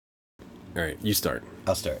All right, you start.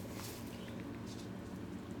 I'll start.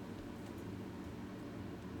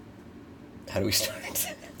 How do we start?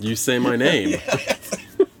 You say my name.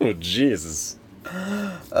 Oh, Jesus.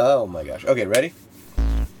 Oh my gosh. Okay, ready?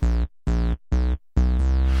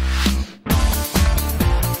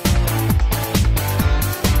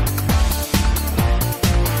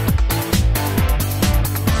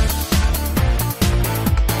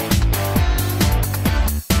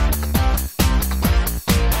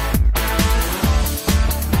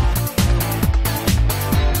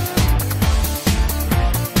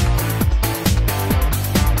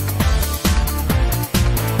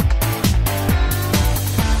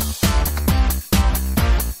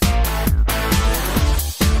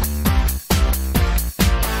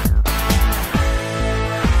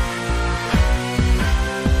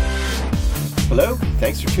 Hello,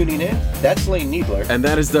 thanks for tuning in. That's Lane Needler. And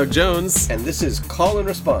that is Doug Jones. And this is Call and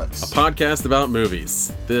Response, A podcast about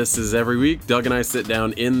movies. This is every week. Doug and I sit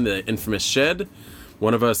down in the infamous shed.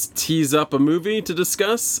 One of us tees up a movie to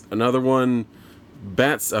discuss. Another one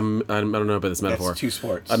bats. I don't know about this metaphor. That's two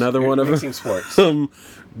sports. Another You're one of mixing sports.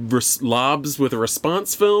 lobs with a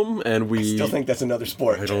response film, and we I still think that's another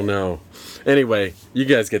sport. I don't know. Anyway, you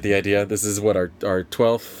guys get the idea. This is what our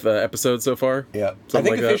 12th episode so far. Yeah,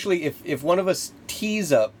 Something I think like officially, if one of us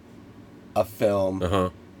tees up a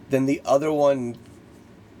film, then the other one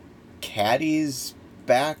caddies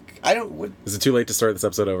back. I don't. What? Is it too late to start this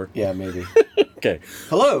episode over? Yeah, maybe. Okay.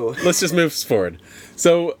 Hello. Let's just move forward.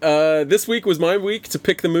 So this week was my week to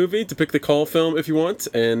pick the movie, to pick the call film if you want,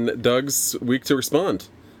 and Doug's week to respond.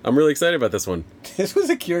 I'm really excited about this one. This was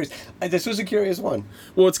a curious one.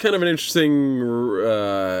 Well, it's kind of an interesting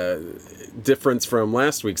difference from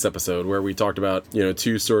last week's episode where we talked about,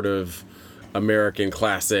 two sort of American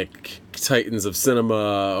classic titans of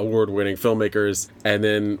cinema, award-winning filmmakers, and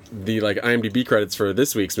then the IMDb credits for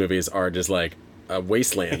this week's movies are just like a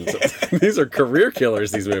wasteland. These are career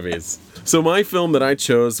killers, these movies. So my film that I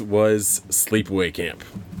chose was Sleepaway Camp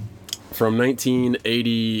from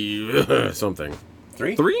 1980 something.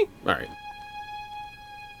 Three? All right.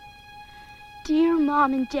 Dear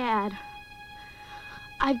Mom and Dad,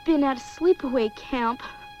 I've been at a sleepaway camp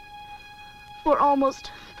for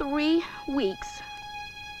almost 3 weeks.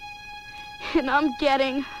 And I'm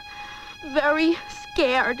getting very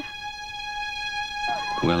scared.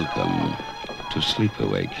 Welcome to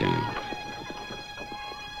Sleepaway Camp.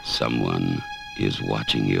 Someone is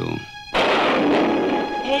watching you.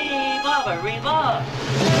 Hey, Mama, remote!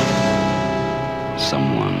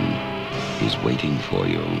 Someone is waiting for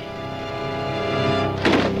you.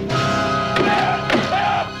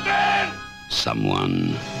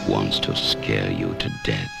 Someone wants to scare you to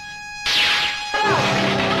death.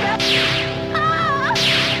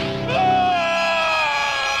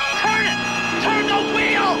 Turn it! Turn the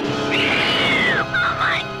wheel! Oh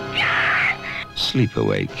my God!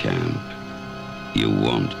 Sleepaway Camp. You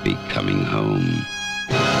won't be coming home.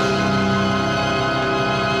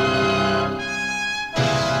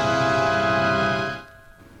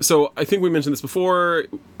 So I think we mentioned this before.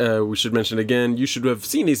 We should mention it again. You should have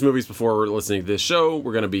seen these movies before listening to this show.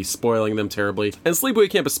 We're going to be spoiling them terribly. And Sleepaway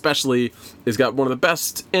Camp especially has got one of the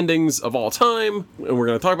best endings of all time. And we're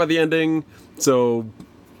going to talk about the ending. So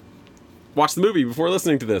watch the movie before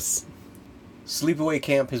listening to this. Sleepaway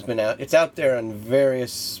Camp has been out. It's out there on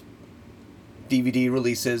various DVD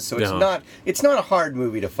releases, so it's not a hard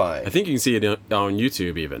movie to find. I think you can see it on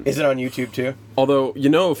YouTube even. Is it on YouTube too? Although,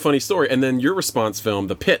 funny story, and then your response film,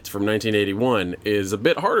 The Pit from 1981, is a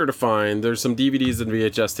bit harder to find. There's some DVDs and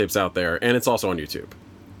VHS tapes out there, and it's also on YouTube.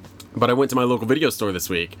 But I went to my local video store this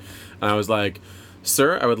week, and I was like,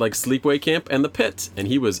 "Sir, I would like Sleepaway Camp and The Pit," and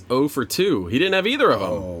he was 0 for 2. He didn't have either of them.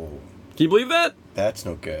 Oh, Can you believe that? that's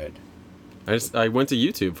no good. I went to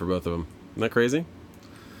YouTube for both of them. Isn't that crazy?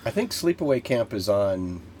 I think Sleepaway Camp is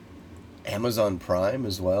on Amazon Prime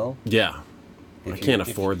as well. Yeah. I can't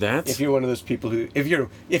afford that. If you're one of those people who, if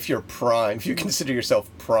you're Prime, if you consider yourself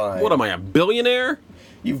Prime, What am I, a billionaire?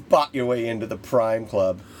 you've bought your way into the Prime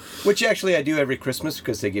Club, which actually I do every Christmas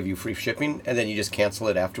because they give you free shipping, and then you just cancel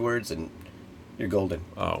it afterwards, and you're golden.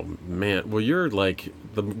 Oh, man. Well, you're like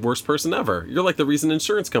the worst person ever. You're like the reason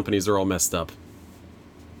insurance companies are all messed up.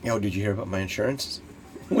 Oh, did you hear about my insurance?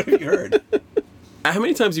 What have you heard? How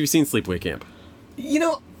many times have you seen Sleepaway Camp?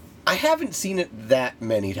 I haven't seen it that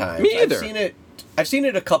many times. Me either. I've seen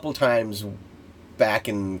it a couple times back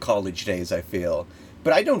in college days, I feel.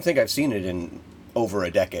 But I don't think I've seen it in over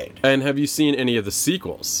a decade. And have you seen any of the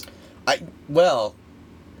sequels? Well...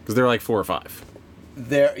 Because they're like 4 or 5.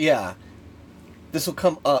 Yeah. This will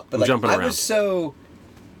come up, but jumping I around. was so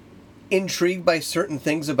intrigued by certain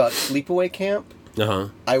things about Sleepaway Camp Uh-huh.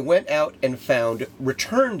 I went out and found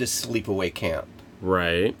Return to Sleepaway Camp,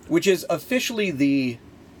 Right. which is officially the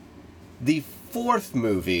fourth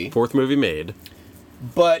movie, Fourth movie made.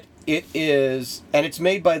 but it is, and it's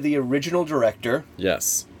made by the original director,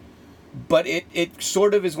 Yes. but it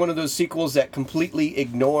sort of is one of those sequels that completely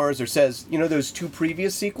ignores or says, those two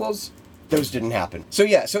previous sequels, those didn't happen. So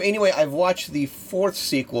yeah, so anyway, I've watched the fourth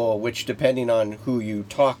sequel, which depending on who you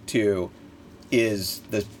talk to, is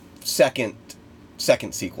the second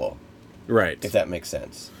sequel, Right. if that makes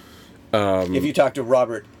sense. If you talk to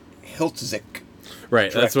Robert Hiltzik,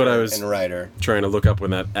 Right. That's what I was and writer. trying to look up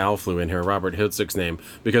when that Al flew in here, Robert Hiltzick's name,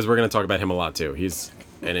 because we're going to talk about him a lot too. He's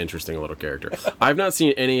an interesting little character. I've not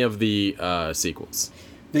seen any of the sequels.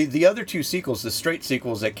 The other two sequels, the straight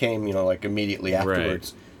sequels that came, like immediately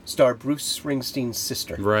afterwards, star Bruce Springsteen's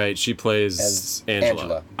sister. Right, she plays As Angela.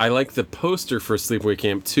 Angela. I like the poster for Sleepaway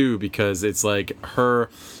Camp too because it's like her,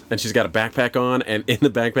 and she's got a backpack on, and in the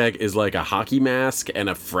backpack is like a hockey mask and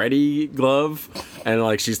a Freddy glove, and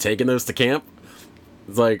like she's taking those to camp.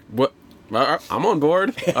 It's like, what? I'm on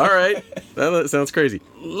board. All right, that sounds crazy.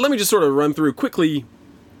 Let me just sort of run through quickly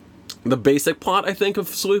the basic plot, I think, of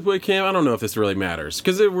Sleepaway Camp. I don't know if this really matters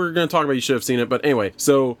because we're going to talk about you should have seen it, but anyway,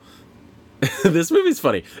 so. This movie's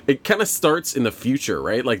funny. It kind of starts in the future,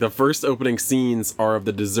 right? Like the first opening scenes are of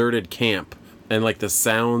the deserted camp and like the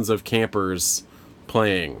sounds of campers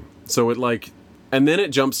playing. So it like, and then it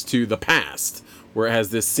jumps to the past where it has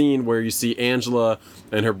this scene where you see Angela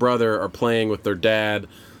and her brother are playing with their dad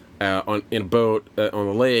in a boat on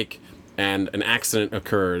the lake, and an accident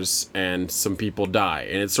occurs and some people die,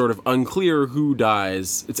 and it's sort of unclear who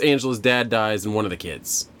dies. It's Angela's dad dies and one of the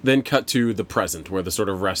kids. Then cut to the present where the sort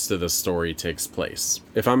of rest of the story takes place.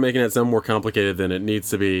 If I'm making it sound more complicated than it needs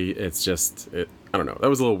to be, it's just I don't know. That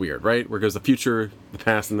was a little weird, right? Where goes the future, the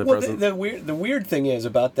past, and the present. The weird thing is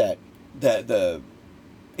about that the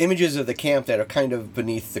images of the camp that are kind of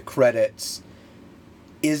beneath the credits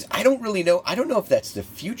is I don't really know. I don't know if that's the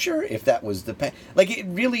future, if that was the past. Like, it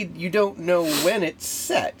really, you don't know when it's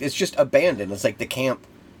set. It's just abandoned. It's like the camp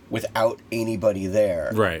without anybody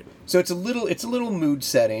there. Right. So it's a little mood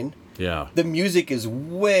setting. Yeah. The music is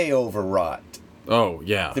way overwrought. Oh,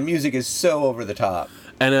 yeah. The music is so over the top.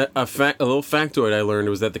 And a little factoid I learned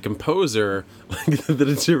was that the composer, like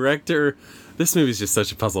the director, this movie's just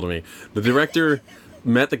such a puzzle to me. The director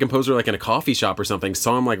met the composer like in a coffee shop or something,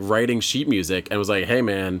 saw him like writing sheet music, and was like, "Hey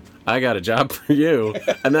man, I got a job for you,"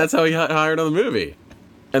 and that's how he got hired on the movie.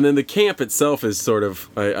 And then the camp itself is sort of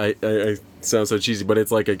I sound so cheesy, but it's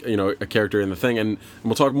like a character in the thing, and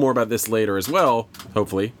we'll talk more about this later as well,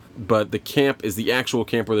 hopefully. But the camp is the actual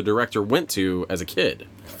camp where the director went to as a kid.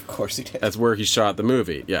 Of course he did. That's where he shot the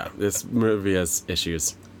movie. Yeah, this movie has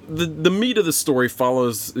issues. The meat of the story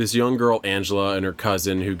follows this young girl, Angela, and her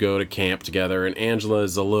cousin who go to camp together. And Angela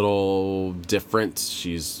is a little different.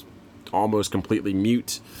 She's almost completely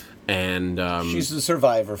mute. And she's the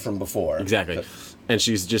survivor from before. Exactly. And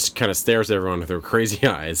she's just kind of stares at everyone with her crazy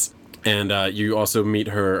eyes. And you also meet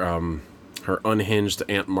her her unhinged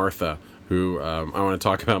Aunt Martha, who I want to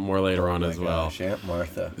talk about more later on as well. Gosh, Aunt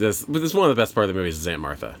Martha. This is one of the best part of the movies is Aunt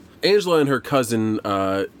Martha. Angela and her cousin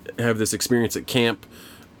have this experience at camp.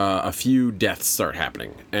 A few deaths start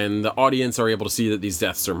happening, and the audience are able to see that these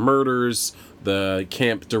deaths are murders. The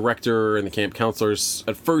camp director and the camp counselors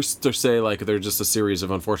at first say like they're just a series of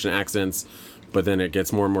unfortunate accidents, but then it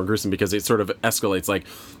gets more and more gruesome because it sort of escalates. Like,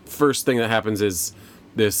 first thing that happens is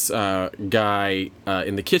this guy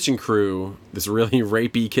in the kitchen crew, this really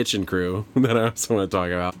rapey kitchen crew that I also want to talk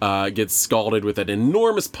about, gets scalded with an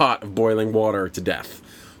enormous pot of boiling water to death.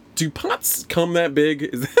 Do pots come that big?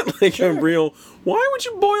 Is that like a real... Why would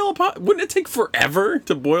you boil a pot? Wouldn't it take forever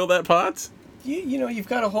to boil that pot? You've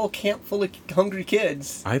got a whole camp full of hungry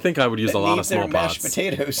kids. I think I would use a lot of small mashed pots.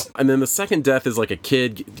 potatoes. And then the second death is like a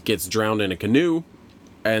kid gets drowned in a canoe,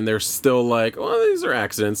 and they're still like, well, these are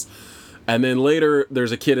accidents. And then later,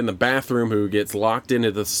 there's a kid in the bathroom who gets locked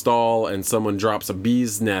into the stall, and someone drops a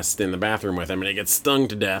bee's nest in the bathroom with him, and he gets stung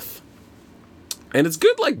to death. And it's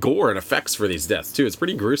good, like, gore and effects for these deaths, too. It's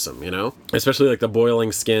pretty gruesome, Especially, like, the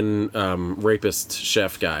boiling skin rapist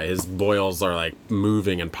chef guy. His boils are, like,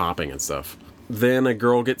 moving and popping and stuff. Then a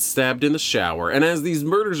girl gets stabbed in the shower. And as these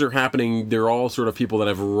murders are happening, they're all sort of people that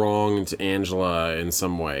have wronged Angela in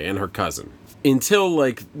some way, and her cousin. Until,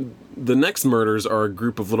 like, the next murders are a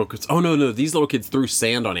group of little kids. Oh, no, these little kids threw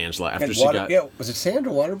sand on Angela after she got... Yeah, was it sand or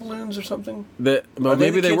water balloons or something?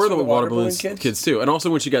 Maybe they were the water balloon kids? Kids, too. And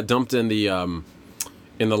also when she got dumped in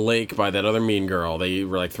the lake by that other mean girl, they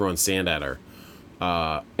were, like, throwing sand at her.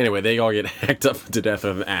 Anyway, they all get hacked up to death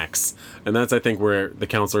with an axe. And that's, I think, where the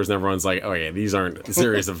counselors and everyone's like, oh, yeah, these aren't a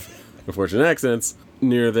series of unfortunate accidents.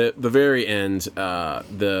 Near the very end,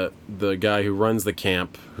 the guy who runs the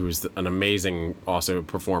camp, who's an amazing also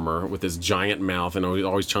performer with his giant mouth and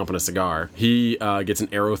always chomping a cigar, he gets an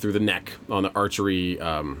arrow through the neck on the archery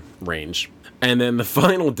range. And then the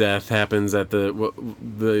final death happens at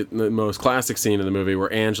the most classic scene in the movie,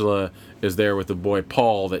 where Angela is there with the boy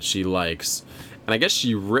Paul that she likes, and I guess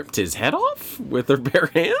she ripped his head off with her bare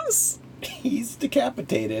hands. He's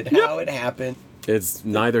decapitated. Yep. How it happened. It's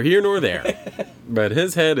neither here nor there. But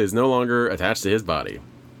his head is no longer attached to his body.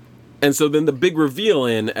 And so then the big reveal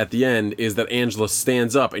at the end is that Angela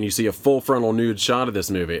stands up and you see a full frontal nude shot of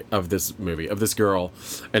this girl,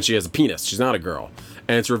 and she has a penis. She's not a girl.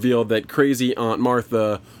 And it's revealed that crazy Aunt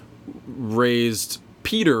Martha raised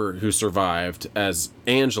Peter, who survived, as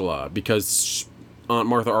Angela, because Aunt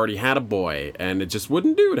Martha already had a boy and it just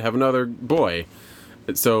wouldn't do to have another boy.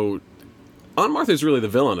 So Aunt Martha's really the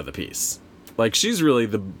villain of the piece. Like, she's really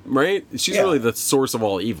really the source of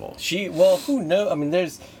all evil. Who knows? I mean,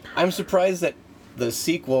 I'm surprised that the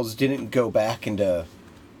sequels didn't go back into...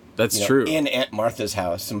 That's true. In Aunt Martha's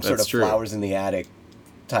house, some sort of flowers in the attic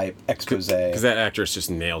type expose. Because that actress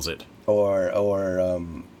just nails it. Or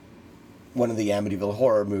one of the Amityville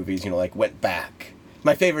Horror movies, like, went back.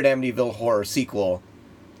 My favorite Amityville Horror sequel,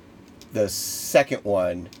 the second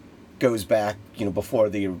one, goes back, before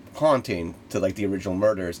the haunting to, like, the original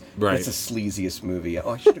murders. Right. It's the sleaziest movie.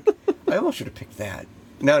 Oh, I almost should have picked that.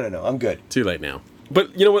 No, I'm good. Too late now.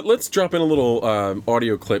 But you know what? Let's drop in a little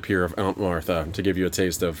audio clip here of Aunt Martha to give you a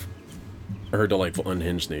taste of her delightful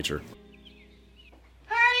unhinged nature.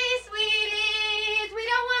 Hurry, sweeties! We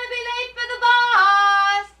don't want to be late for the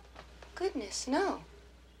boss! Goodness, no.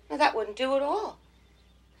 No, that wouldn't do at all.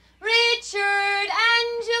 Richard,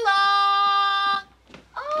 Angela!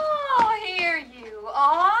 Oh, here you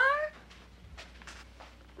are.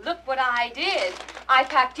 Look what I did. I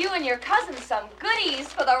packed you and your cousin some goodies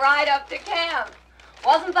for the ride up to camp.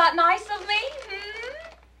 Wasn't that nice of me?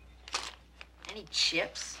 Any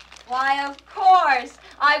chips? Why, of course.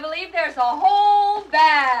 I believe there's a whole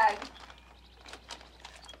bag.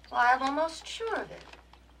 Why, I'm almost sure of it.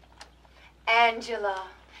 Angela,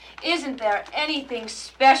 isn't there anything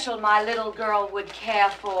special my little girl would care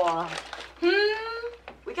for?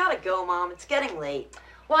 We gotta go, Mom. It's getting late.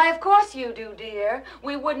 Why, of course you do, dear.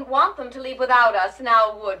 We wouldn't want them to leave without us,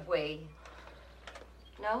 now would we?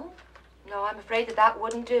 No? No, I'm afraid that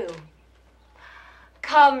wouldn't do.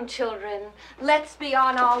 Come, children, let's be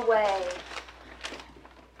on our way.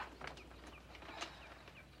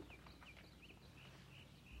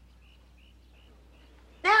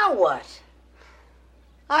 Now what?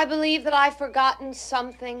 I believe that I've forgotten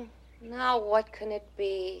something. Now what can it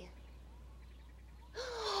be?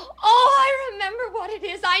 Oh, I remember what it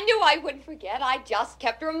is. I knew I wouldn't forget. I just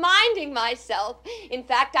kept reminding myself. In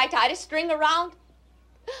fact, I tied a string around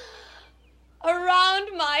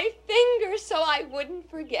my finger so I wouldn't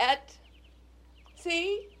forget.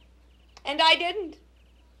 See? And I didn't.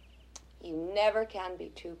 You never can be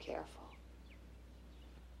too careful.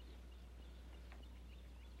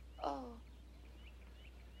 Oh.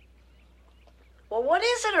 Well, what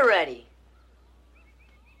is it already?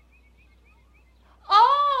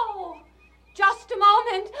 Oh! Just a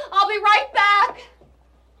moment. I'll be right back.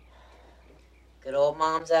 Good old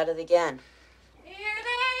Mom's at it again. Here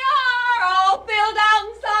they are, all filled out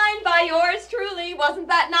and signed by yours truly. Wasn't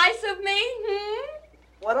that nice of me?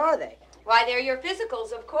 What are they? Why, they're your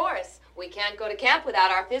physicals, of course. We can't go to camp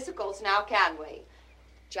without our physicals now, can we?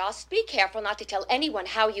 Just be careful not to tell anyone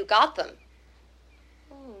how you got them.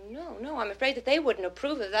 Oh, no, I'm afraid that they wouldn't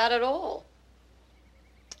approve of that at all.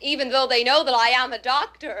 Even though they know that I am a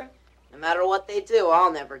doctor. No matter what they do,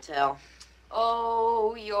 I'll never tell.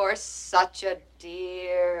 Oh, you're such a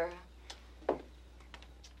dear.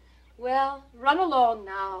 Well, run along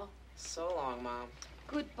now. So long, Mom.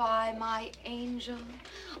 Goodbye, my angel.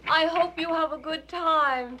 I hope you have a good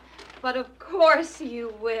time, but of course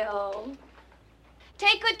you will.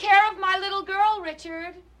 Take good care of my little girl,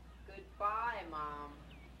 Richard. Goodbye, Mom.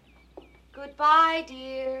 Goodbye,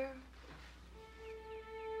 dear.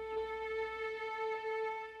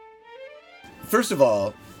 First of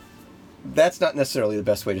all, that's not necessarily the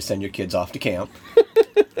best way to send your kids off to camp.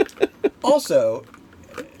 Also,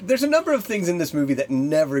 there's a number of things in this movie that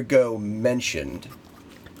never go mentioned,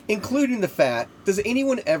 including the fact, does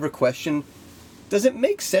anyone ever question, does it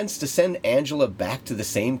make sense to send Angela back to the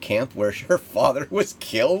same camp where her father was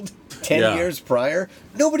killed 10 years prior?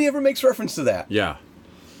 Nobody ever makes reference to that. Yeah.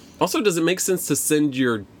 Also, does it make sense to send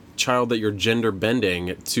your child that you're gender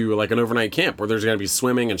bending to like an overnight camp where there's going to be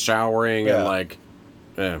swimming and showering and like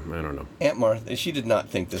I don't know. Aunt Martha, she did not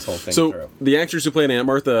think this whole thing So through. the actress who played Aunt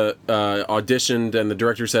Martha auditioned, and the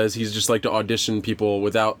director says he's just like to audition people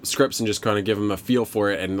without scripts and just kind of give them a feel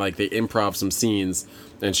for it, and like they improv some scenes,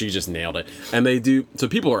 and she just nailed it. And they do, so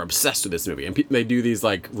people are obsessed with this movie, and they do these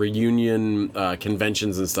like reunion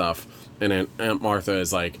conventions and stuff, and Aunt Martha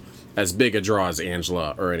is like as big a draw as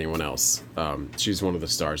Angela or anyone else. She's one of the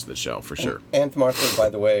stars of the show for sure. Aunt Martha, by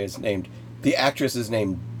the way, the actress is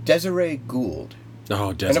named Desiree Gould.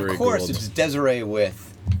 Oh, Desiree And of course, Gould. it's Desiree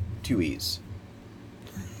with 2 E's.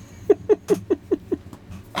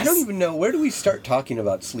 I don't even know, where do we start talking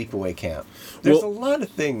about Sleepaway Camp? There's a lot of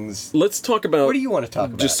things. Let's talk about... What do you want to talk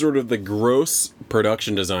about? Just sort of the gross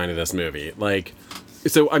production design of this movie. Like,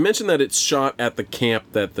 so I mentioned that it's shot at the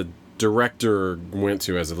camp that the director went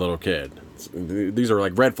to as a little kid. These are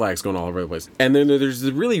like red flags going all over the place. And then there's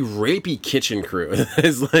the really rapey kitchen crew.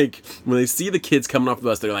 It's like, when they see the kids coming off the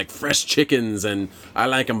bus, they're like, fresh chickens, and I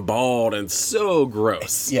like them bald, and so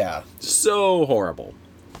gross. Yeah. So horrible.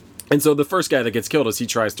 And so the first guy that gets killed is he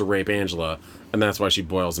tries to rape Angela, and that's why she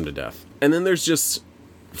boils him to death. And then there's just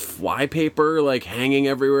flypaper like hanging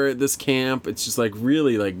everywhere at this camp. It's just like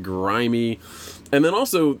really like grimy. And then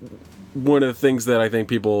also, one of the things that I think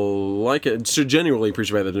people like it should genuinely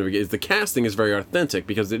appreciate about the movie is the casting is very authentic,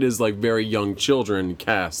 because it is like very young children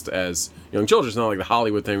cast as young children. It's not like the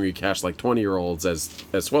Hollywood thing where you cast like 20-year-olds as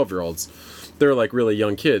 12-year-olds. They're like really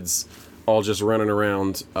young kids, all just running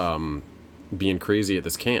around being crazy at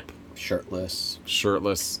this camp. Shirtless.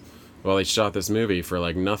 Well, they shot this movie for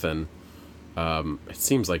like nothing. It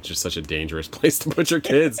seems like just such a dangerous place to put your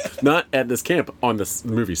kids. Not at this camp, on this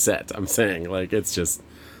movie set. I'm saying, like, it's just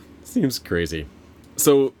seems crazy.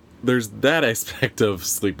 So there's that aspect of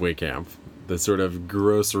Sleepaway Camp, the sort of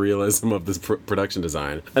gross realism of this production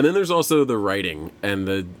design, and then there's also the writing and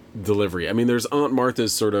the delivery. I mean, there's Aunt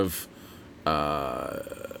Martha's sort of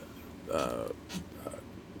deadpan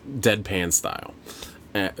style,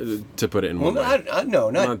 to put it in one way. Not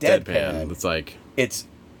deadpan. It's like, it's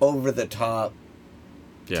over the top.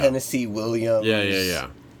 Yeah. Tennessee Williams. Yeah.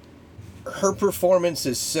 Her performance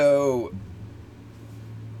is so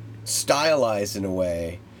stylized in a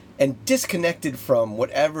way, and disconnected from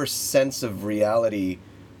whatever sense of reality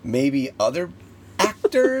maybe other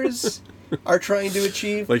actors are trying to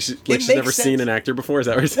achieve. Like she's never seen an actor before. Is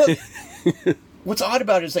that what you're saying? What's odd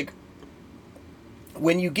about it is, like,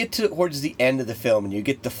 when you get towards the end of the film and you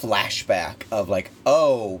get the flashback of like,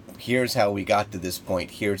 oh, here's how we got to this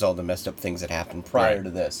point. Here's all the messed up things that happened prior to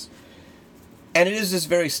this. And it is this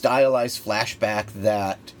very stylized flashback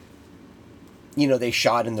that, you know, they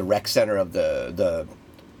shot in the rec center of the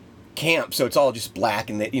camp. So it's all just black,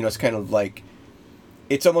 and it's kind of like,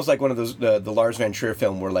 it's almost like one of those, the Lars von Trier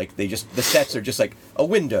film where like the sets are just like a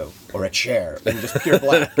window or a chair and just pure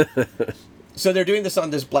black. So they're doing this on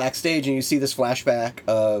this black stage, and you see this flashback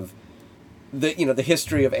of the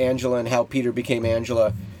history of Angela and how Peter became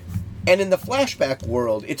Angela. And in the flashback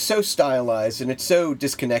world, it's so stylized and it's so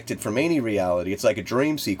disconnected from any reality. It's like a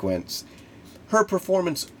dream sequence. Her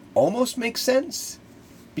performance almost makes sense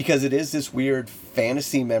because it is this weird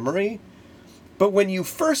fantasy memory. But when you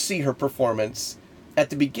first see her performance at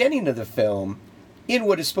the beginning of the film, in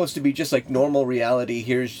what is supposed to be just like normal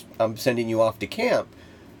reality, I'm sending you off to camp,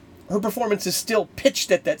 her performance is still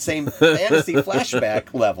pitched at that same fantasy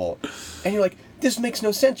flashback level. And you're like, this makes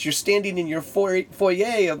no sense. You're standing in your foyer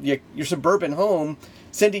of your suburban home,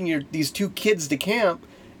 sending these two kids to camp,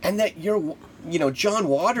 and that John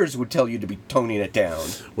Waters would tell you to be toning it down.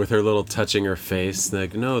 With her little touching her face,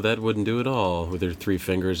 like, no, that wouldn't do at all. With her 3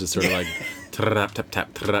 fingers just sort of like tap, tap,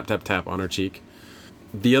 tap, tap, tap, tap on her cheek.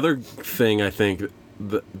 The other thing I think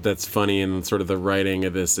that's funny in sort of the writing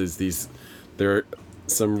of this is there are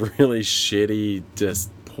some really shitty, just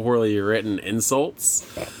poorly written insults.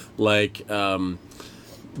 Like,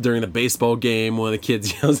 during the baseball game, one of the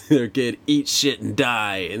kids yells at their kid, "Eat shit and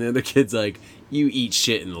die," and the other kid's like, "You eat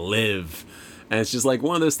shit and live." And it's just like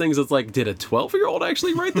one of those things that's like, did a 12-year-old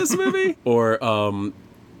actually write this movie? Or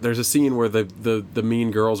there's a scene where the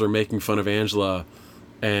mean girls are making fun of Angela,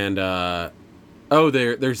 and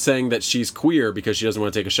they're saying that she's queer because she doesn't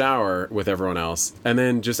want to take a shower with everyone else. And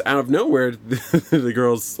then just out of nowhere, the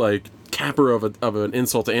girl's like, capper of an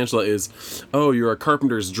insult to Angela is, "Oh, you're a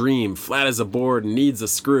carpenter's dream, flat as a board, needs a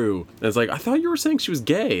screw." And it's like, I thought you were saying she was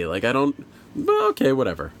gay. Like, okay,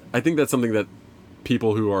 whatever. I think that's something that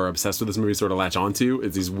people who are obsessed with this movie sort of latch onto,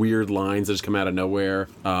 is these weird lines that just come out of nowhere.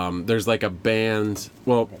 There's like a band,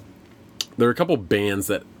 well, there are a couple bands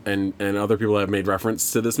that, and other people have made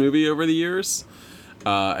reference to this movie over the years.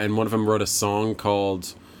 And one of them wrote a song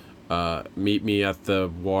called meet me at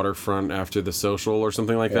the waterfront after the social or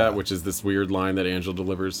something like that, which is this weird line that Angela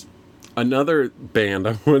delivers. Another band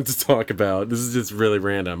I wanted to talk about. This is just really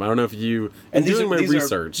random. I don't know if you... And doing my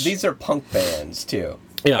research. These are punk bands, too.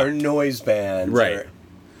 Yeah. Or noise bands. Right.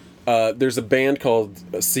 There's a band called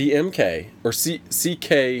CMK, or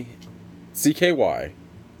CKY,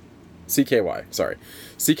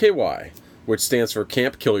 which stands for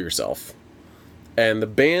Camp Kill Yourself. And the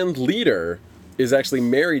band leader is actually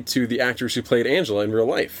married to the actress who played Angela in real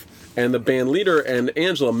life. And the band leader and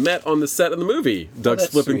Angela met on the set of the movie. Doug's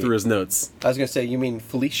flipping through his notes. I was going to say, you mean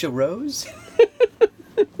Felicia Rose?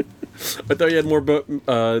 I thought you had more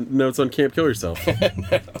notes on Camp Kill Yourself.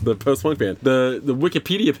 The post-punk band. The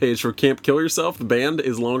Wikipedia page for Camp Kill Yourself, the band,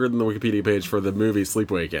 is longer than the Wikipedia page for the movie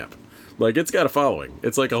Sleepaway Camp. Like, it's got a following.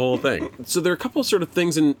 It's like a whole thing. So there are a couple sort of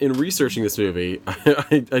things in researching this movie.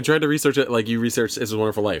 I tried to research it like you researched It's a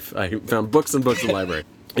Wonderful Life. I found books and books in the library.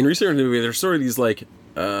 In researching the movie, there's sort of these, like,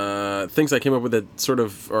 things I came up with that sort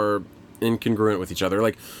of are incongruent with each other.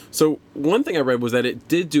 Like, so one thing I read was that it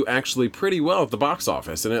did do actually pretty well at the box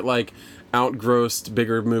office, and it, like, outgrossed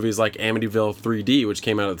bigger movies like Amityville 3D, which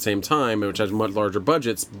came out at the same time, which has much larger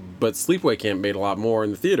budgets, but Sleepaway Camp made a lot more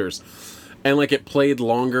in the theaters. And, like, it played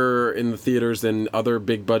longer in the theaters than other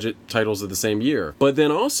big budget titles of the same year. But then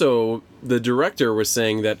also, the director was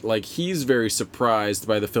saying that, like, he's very surprised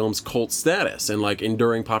by the film's cult status and, like,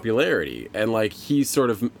 enduring popularity. And, like, he sort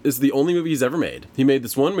of is the only movie he's ever made. He made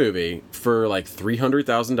this one movie for, like,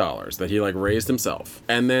 $300,000 that he, like, raised himself.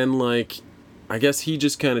 And then, like, I guess he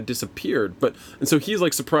just kind of disappeared. And so he's,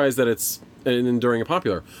 like, surprised that it's enduring and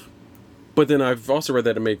popular. But then I've also read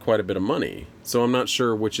that it made quite a bit of money. So I'm not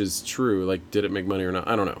sure which is true. Like, did it make money or not?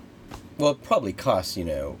 I don't know. Well, it probably costs,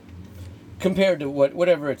 compared to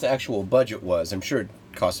whatever its actual budget was, I'm sure it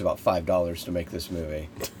cost about $5 to make this movie.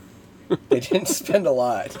 They didn't spend a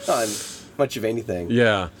lot on much of anything.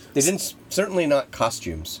 Yeah. They didn't, certainly not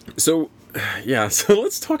costumes. So, yeah, so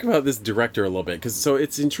let's talk about this director a little bit, because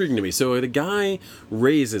it's intriguing to me. So the guy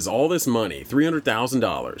raises all this money,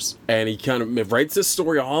 $300,000, and he kind of writes this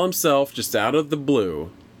story all himself, just out of the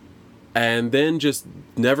blue, and then just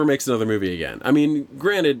never makes another movie again. I mean,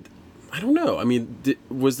 granted, I don't know. I mean,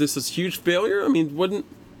 was this a huge failure? I mean, wouldn't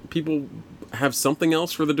people have something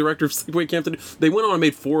else for the director of Sleepaway Camp to do? They went on and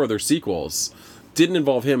made 4 other sequels. Didn't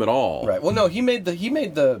involve him at all. Right. Well, no, he made the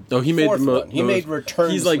fourth one. He made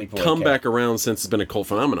Return He's to like Sleepaway come Camp, back around since it's been a cult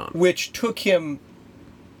phenomenon. which took him.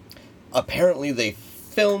 Apparently, they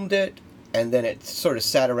filmed it, and then it sort of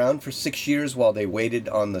sat around for 6 years while they waited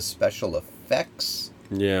on the special effects.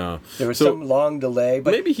 Yeah. There was some long delay,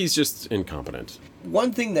 but maybe he's just incompetent.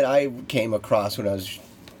 one thing that I came across when I was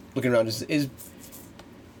looking around is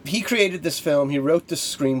he created this film. He wrote the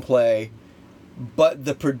screenplay. But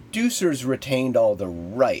the producers retained all the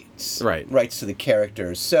rights. Right. Rights to the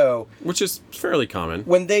characters. So... Which is fairly common.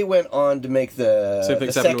 When they went on to make the Same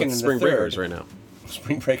thing's happening with Spring Breakers right now.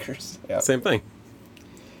 Spring Breakers? Yeah. Same thing.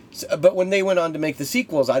 So, but when they went on to make the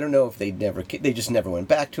sequels, I don't know if they just never went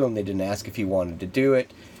back to him. They didn't ask if he wanted to do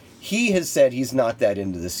it. He has said he's not that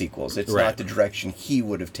into the sequels. It's not the direction he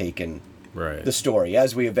would have taken the story,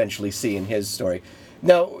 as we eventually see in his story.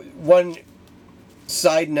 Now, one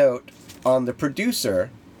side note... on the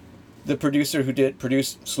producer who did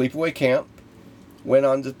produce Sleepaway Camp, went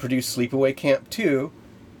on to produce Sleepaway Camp 2,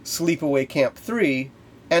 Sleepaway Camp 3,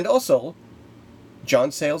 and also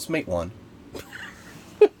John Sayles' Mate 1.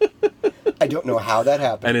 I don't know how that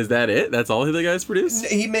happened. And is that it? That's all the guys produced?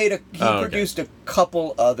 He produced a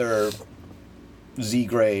couple other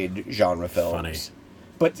Z-grade genre films. Funny.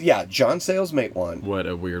 But yeah, John Sayles' Mate 1. What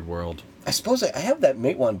a weird world. I suppose I have that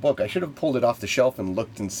Mate 1 book. I should have pulled it off the shelf and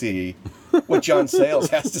looked and see what John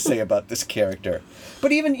Sayles has to say about this character.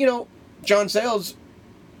 But even, John Sayles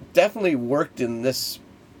definitely worked in this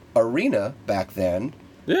arena back then.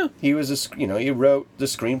 Yeah. He was he wrote the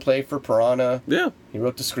screenplay for Piranha. Yeah. He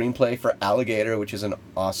wrote the screenplay for Alligator, which is an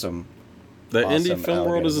awesome indie film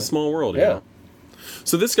world is a small world, you know?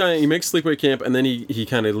 So this guy, he makes Sleepaway Camp, and then he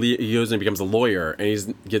kind of he goes and becomes a lawyer, and he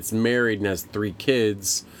gets married and has 3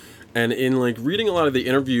 kids. And in, like, reading a lot of the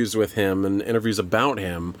interviews with him and interviews about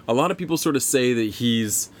him, a lot of people sort of say that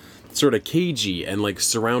he's sort of cagey and, like,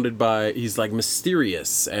 he's, like,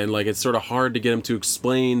 mysterious. And, like, it's sort of hard to get him to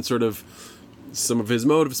explain sort of some of his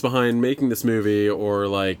motives behind making this movie or,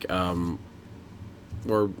 like,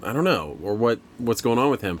 or, I don't know, or what's going on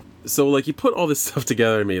with him. So, like, he put all this stuff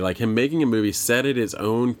together to me, like him making a movie set at his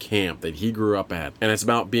own camp that he grew up at. And it's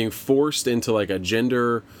about being forced into, like, a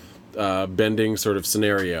gender... bending sort of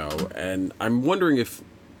scenario, and I'm wondering if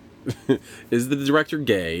is the director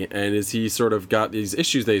gay, and is he sort of got these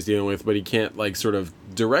issues that he's dealing with, but he can't, like, sort of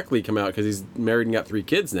directly come out because he's married and got 3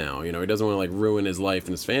 kids now. You know, he doesn't want to like ruin his life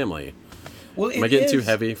and his family. Well, Am I getting too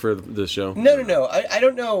heavy for the show? No. I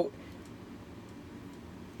don't know.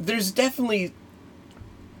 There's definitely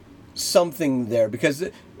something there, because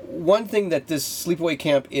one thing that this sleepaway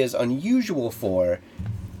camp is unusual for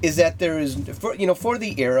is that there is, for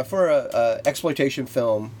the era, for a exploitation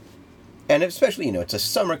film, and especially, it's a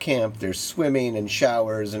summer camp, there's swimming and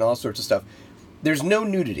showers and all sorts of stuff. There's no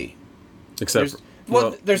nudity. Except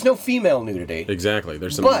there's no female nudity. Exactly.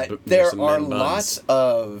 There's some, but there some are men buns. lots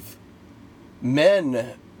of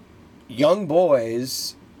men, young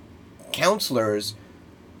boys, counselors,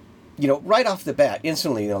 right off the bat,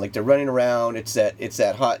 instantly, like they're running around. It's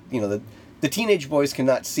that hot, the teenage boys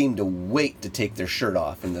cannot seem to wait to take their shirt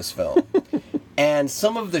off in this film. And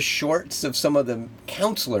some of the shorts of some of the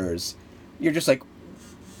counselors, you're just like,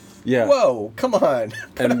 yeah, whoa, come on,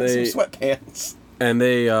 put on some sweatpants. And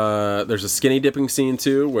there's a skinny dipping scene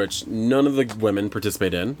too, which none of the women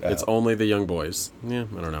participate in. Oh. It's only the young boys. Yeah,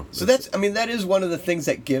 I don't know. So that is one of the things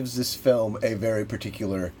that gives this film a very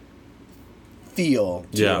particular feel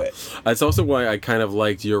to it. That's also why I kind of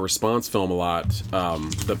liked your response film a lot,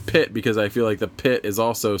 The Pit, because I feel like The Pit is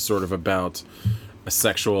also sort of about a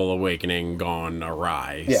sexual awakening gone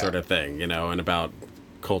awry sort of thing, and about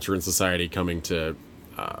culture and society coming to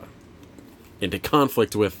into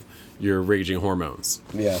conflict with your raging hormones.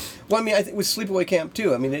 Yeah. Well, I mean, I think with Sleepaway Camp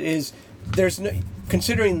too. I mean, there's no,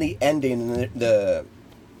 considering the ending and the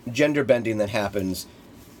gender bending that happens,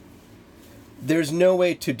 there's no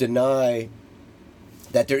way to deny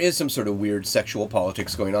that there is some sort of weird sexual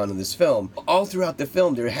politics going on in this film. All throughout the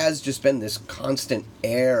film, there has just been this constant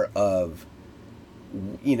air of,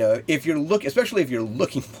 especially if you're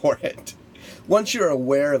looking for it, once you're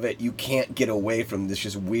aware of it, you can't get away from this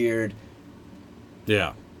just weird,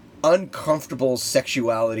 uncomfortable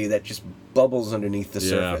sexuality that just bubbles underneath the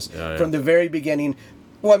surface. From the very beginning.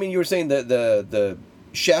 Well, I mean, you were saying the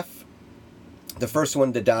chef, the first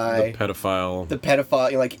one to die, the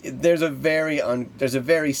pedophile, there's a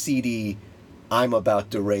very seedy, I'm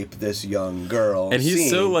about to rape this young girl. And he's scene.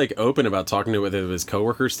 so open about talking with his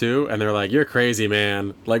coworkers too, and they're like, "You're crazy,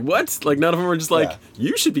 man." Like, what? Like, none of them are just like,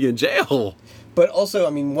 "You should be in jail." But also,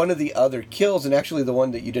 I mean, one of the other kills, and actually the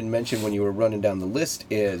one that you didn't mention when you were running down the list,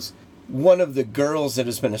 is one of the girls that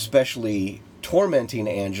has been especially tormenting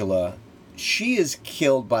Angela. She is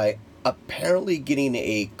killed by apparently getting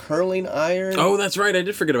a curling iron. Oh, that's right. I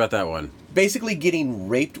did forget about that one. Basically getting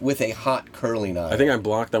raped with a hot curling iron. I think I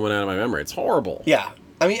blocked that one out of my memory. It's horrible. Yeah.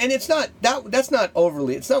 I mean, and it's not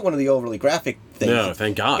one of the overly graphic things. No,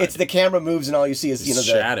 thank God. It's the camera moves and all you see is, the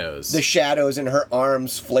shadows. The shadows and her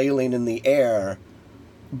arms flailing in the air.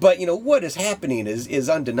 But, what is happening is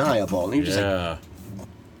undeniable. And you're just like,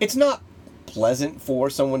 it's not pleasant for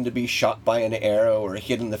someone to be shot by an arrow or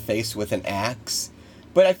hit in the face with an axe.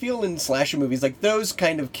 But I feel in slasher movies, those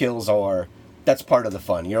kind of kills that's part of the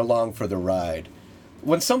fun. You're along for the ride.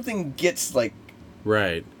 When something gets,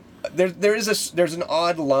 Right. There's an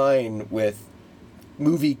odd line with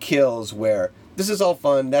movie kills where this is all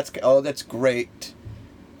fun, that's great.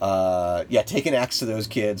 Take an axe to those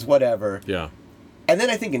kids, whatever. Yeah. And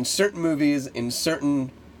then I think in certain movies, in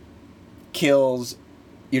certain kills,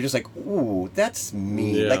 you're just like, ooh, that's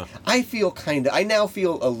mean. Yeah. I now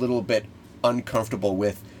feel a little bit uncomfortable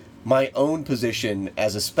with my own position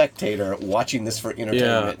as a spectator watching this for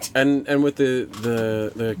entertainment. Yeah, and with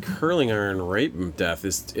the curling iron rape death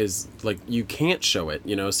is you can't show it,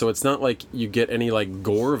 so it's not like you get any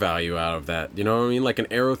gore value out of that, you know what I mean? Like an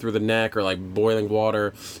arrow through the neck or boiling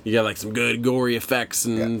water, you get some good gory effects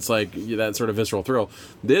and it's that sort of visceral thrill.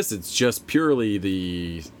 This, it's just purely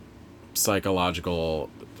the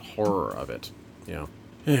psychological horror of it,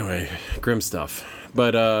 Anyway, grim stuff.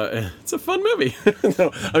 But it's a fun movie.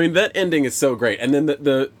 No, I mean, that ending is so great. And then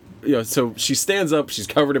so she stands up, she's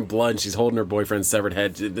covered in blood, she's holding her boyfriend's severed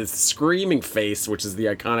head. This screaming face, which is the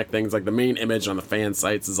iconic thing, is the main image on the fan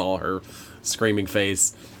sites is all her screaming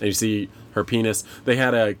face. And you see her penis. They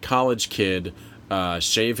had a college kid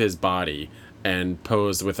shave his body and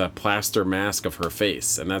pose with a plaster mask of her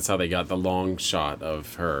face. And that's how they got the long shot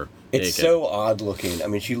of her naked. It's so odd looking. I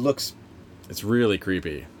mean, it's really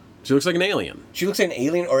creepy. She looks like an alien. She looks like an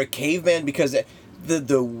alien or a caveman because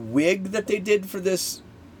the wig that they did for this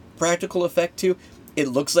practical effect too, it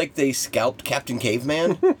looks like they scalped Captain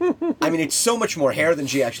Caveman. I mean, it's so much more hair than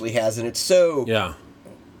she actually has, and it's so... Yeah.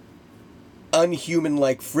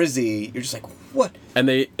 unhuman-like frizzy. You're just like, what? And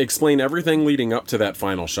they explain everything leading up to that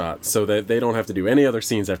final shot so that they don't have to do any other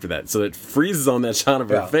scenes after that. So it freezes on that shot of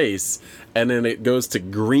her Yeah. face, and then it goes to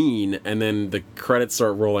green, and then the credits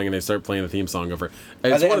start rolling, and they start playing the theme song over. I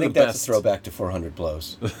It's think, one I of think the that's best. a throwback to 400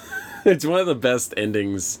 Blows. It's one of the best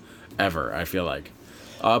endings ever, I feel like.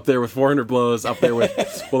 Up there with 400 Blows, up there with,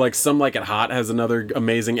 well, like Some Like It Hot has another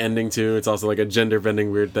amazing ending, too. It's also like a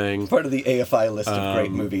gender-bending weird thing. Part of the AFI list of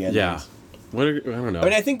great movie endings. Yeah. I don't know. I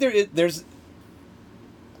mean, I think there's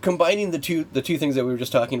combining the two things that we were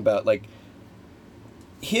just talking about, like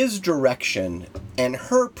his direction and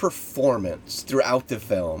her performance throughout the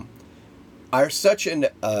film are such an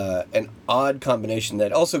odd combination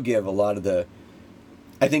that also give a lot of the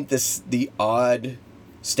odd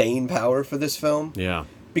staying power for this film. Yeah.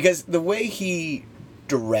 Because the way he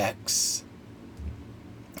directs,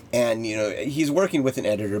 and he's working with an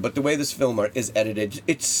editor, but the way this film is edited,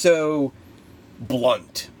 it's so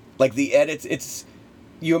blunt. Like the edits,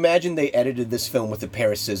 you imagine they edited this film with a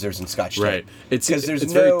pair of scissors and Scotch tape. Right. It's very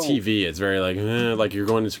TV. It's very like you're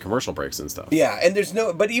going into commercial breaks and stuff. Yeah, and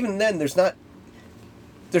but even then there's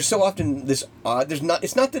so often this odd,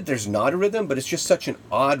 it's not that there's not a rhythm, but it's just such an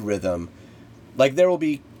odd rhythm. Like there will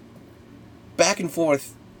be back and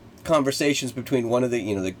forth conversations between one of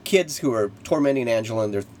the kids who are tormenting Angela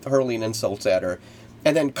and they're hurling insults at her,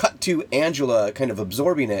 and then cut to Angela kind of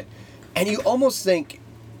absorbing it, and you almost think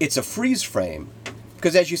it's a freeze frame,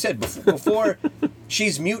 because as you said before,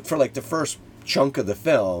 she's mute for like the first chunk of the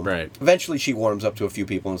film. Right. Eventually, she warms up to a few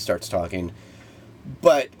people and starts talking,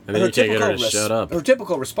 but And then you can't get her to shut up. her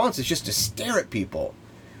typical response is just to stare at people.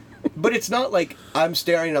 But it's not like I'm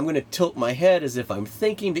staring, I'm going to tilt my head as if I'm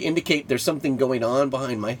thinking to indicate there's something going on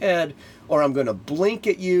behind my head, or I'm going to blink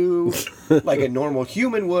at you like a normal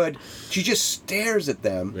human would. She just stares at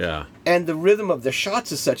them. Yeah. And the rhythm of the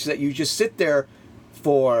shots is such that you just sit there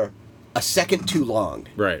for a second too long.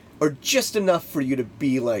 Right. Or just enough for you to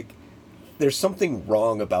be like, there's something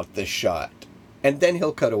wrong about this shot. And then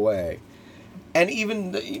he'll cut away. And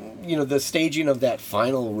even, the staging of that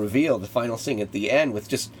final reveal, the final scene at the end with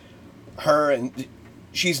just her, and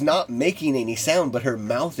she's not making any sound, but her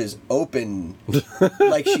mouth is open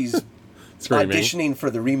like she's Screaming. auditioning for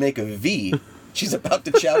the remake of V. She's about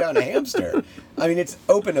to chow down a hamster. I mean, it's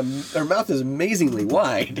open. Her mouth is amazingly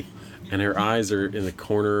wide. And her eyes are in the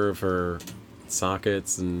corner of her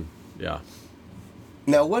sockets, and yeah.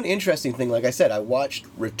 Now, one interesting thing, like I said, I watched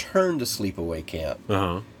Return to Sleepaway Camp,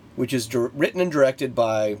 Uh-huh. which is written and directed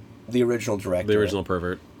by the original director. The original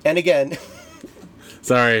pervert. And again,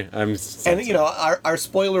 Sorry, and our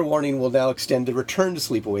spoiler warning will now extend to Return to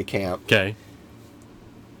Sleepaway Camp. Okay.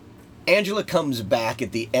 Angela comes back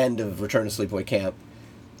at the end of Return to Sleepaway Camp,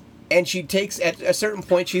 and she takes, at a certain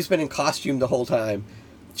point, she's been in costume the whole time.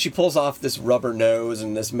 She pulls off this rubber nose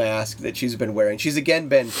and this mask that she's been wearing. She's again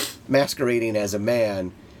been masquerading as a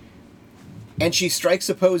man. And she strikes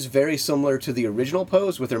a pose very similar to the original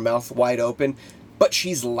pose with her mouth wide open, but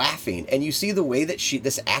she's laughing. And you see the way that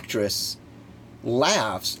this actress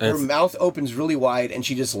laughs. Her mouth opens really wide and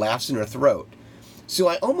she just laughs in her throat. So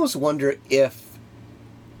I almost wonder if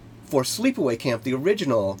for Sleepaway Camp, the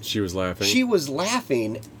original, She was laughing. she was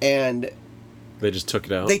laughing and They just took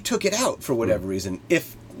it out. they took it out for whatever reason.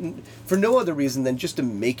 If for no other reason than just to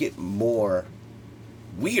make it more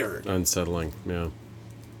weird. Unsettling. Yeah.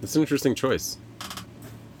 It's an interesting choice.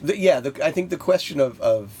 I think the question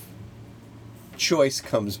of choice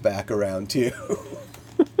comes back around too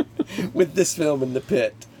with this film in the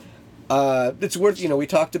pit. It's worth, we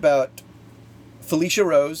talked about Felicia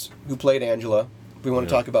Rose, who played Angela. We want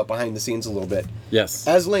to talk about behind the scenes a little bit. Yes.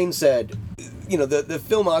 As Lane said, the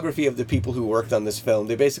filmography of the people who worked on this film,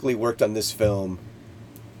 they basically worked on this film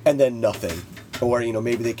and then nothing. Or,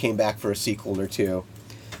 maybe they came back for a sequel or two.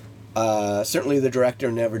 Certainly the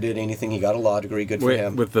director never did anything. He got a law degree, good for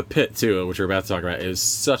him. With The Pit, too, which we're about to talk about, is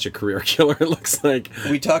such a career killer, it looks like.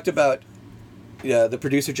 We talked about the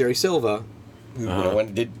producer, Jerry Silva, who went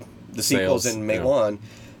and did the sequels Sales, in Mewan.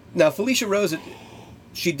 Now, Felicia Rose,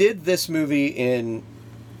 she did this movie in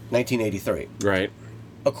 1983. Right.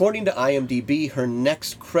 According to IMDb, her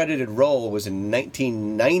next credited role was in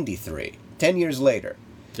 1993, 10 years later.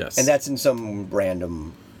 Yes. And that's in some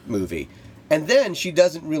random movie. And then she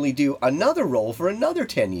doesn't really do another role for another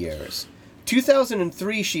 10 years.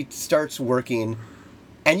 2003, she starts working,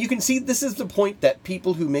 and you can see this is the point that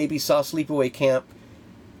people who maybe saw Sleepaway Camp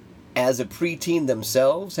as a preteen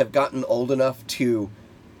themselves have gotten old enough to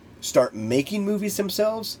start making movies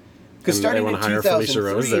themselves. Because And they starting in wanna hire Felicia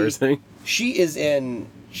Rose, is that what you're 2003, saying?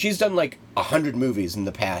 she's done like 100 movies in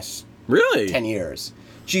the past Really? 10 years.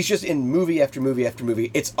 she's just in movie after movie after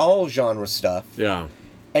movie. It's all genre stuff. Yeah.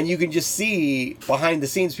 And you can just see behind the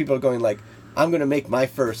scenes people are going like, I'm going to make my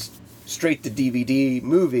first straight to DVD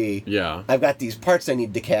movie. Yeah. I've got these parts I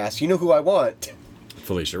need to cast. You know who I want?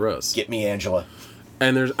 Felicia Rose. Get me Angela.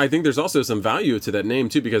 And I think there's also some value to that name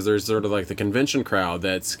too, because there's sort of like the convention crowd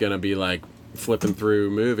that's gonna be like flipping through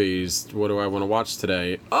movies. What do I want to watch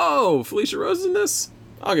today? Oh, Felicia Rose in this?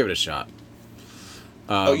 I'll give it a shot.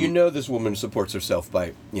 You know this woman supports herself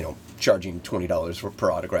by, charging $20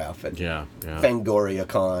 per autograph at Yeah. Fangoria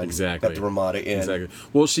Con Exactly. at the Ramada Inn. Exactly.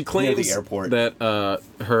 Well, she claims the airport. that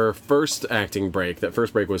her first acting break,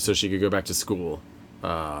 was so she could go back to school.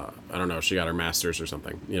 I don't know, she got her master's or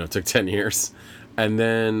something. It took 10 years. And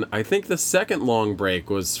then I think the second long break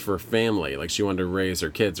was for family. Like she wanted to raise her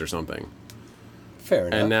kids or something. Fair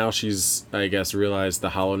enough. And now she's, I guess, realized the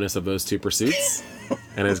hollowness of those two pursuits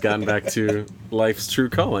and has gotten back to life's true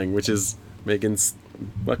calling, which is making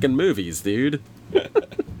fucking movies, dude.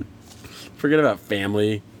 Forget about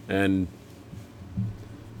family and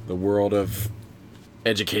the world of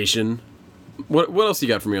education. What else you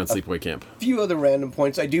got for me on Sleepaway Camp? A few other random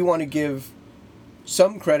points. I do want to give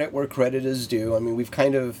some credit where credit is due. I mean,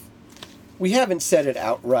 we haven't said it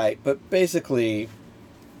outright, but basically,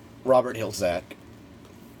 Robert Hiltzik,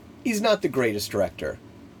 he's not the greatest director.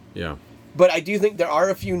 Yeah. But I do think there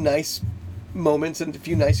are a few nice moments and a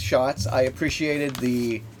few nice shots. I appreciated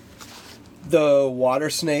the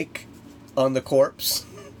water snake on the corpse.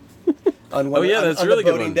 On one, that's on really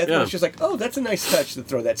the good boating one. death. Yeah. It's just like, oh, that's a nice touch to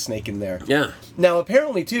throw that snake in there. Yeah. Now,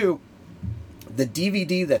 apparently, too, the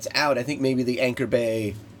DVD that's out, I think maybe the Anchor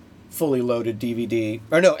Bay fully loaded DVD.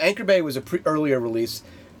 Or no, Anchor Bay was a earlier release.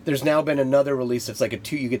 There's now been another release that's like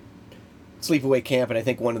you get Sleepaway Camp and I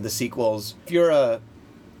think one of the sequels. If you're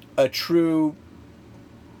a true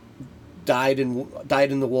dyed in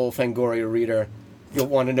the wool Fangoria reader, you'll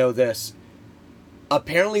want to know this.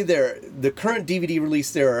 Apparently, the current DVD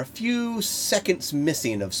release, there are a few seconds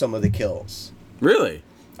missing of some of the kills. Really?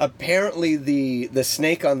 Apparently, the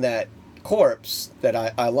snake on that corpse that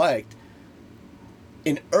I liked,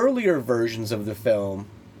 in earlier versions of the film,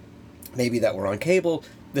 maybe that were on cable,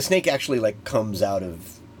 the snake actually like comes out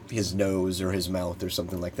of his nose or his mouth or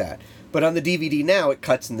something like that. But on the DVD now, it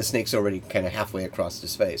cuts and the snake's already kind of halfway across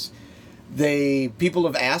his face. People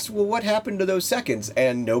have asked, well, what happened to those seconds?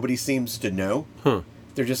 And nobody seems to know. Huh.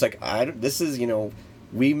 They're just like,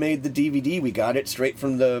 we made the DVD, we got it straight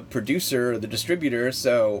from the producer or the distributor,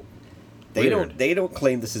 so they don't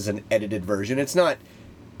claim this is an edited version. It's not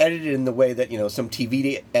edited in the way that, some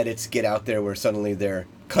TV edits get out there where suddenly they're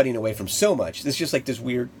cutting away from so much. It's just like this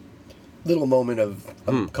weird little moment of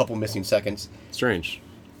a couple missing seconds. Strange.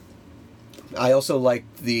 I also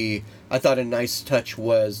liked I thought a nice touch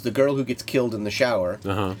was the girl who gets killed in the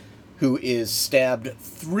shower, who is stabbed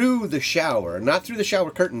through the shower, not through the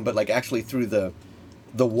shower curtain, but like actually through the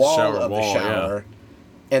wall of the shower,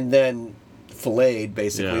 and then filleted,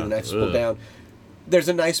 basically, the knife's pulled down. There's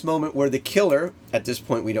a nice moment where the killer, at this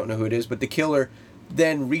point we don't know who it is, but the killer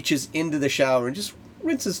then reaches into the shower and just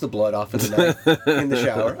rinses the blood off of the knife in the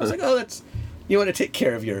shower. I was like, oh, you want to take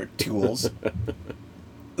care of your tools.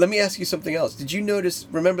 Let me ask you something else. Did you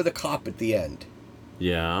remember the cop at the end?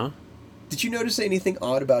 Yeah. Did you notice anything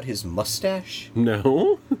odd about his mustache?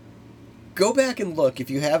 No. Go back and look if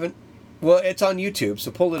you haven't. Well, it's on YouTube, so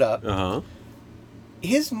pull it up. Uh-huh.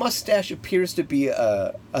 His mustache appears to be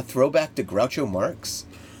a throwback to Groucho Marx.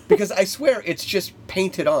 Because I swear it's just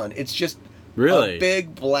painted on. It's just really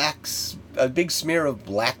a big smear of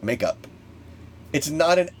black makeup. It's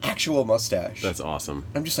not an actual mustache. That's awesome.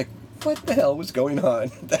 I'm just like, what the hell was going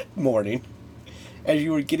on that morning? As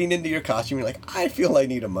you were getting into your costume, you're like, I feel I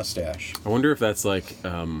need a mustache. I wonder if that's like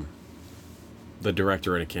the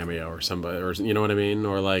director in a cameo or somebody, or you know what I mean?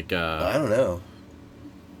 Or like... I don't know.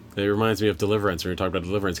 It reminds me of Deliverance, when we talked about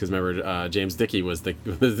Deliverance, because remember, James Dickey was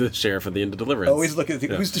the sheriff at the end of Deliverance. Always look at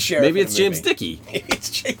who's the sheriff. Maybe it's James Dickey. It's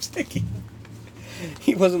James Dickey.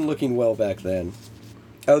 He wasn't looking well back then.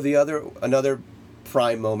 Oh, another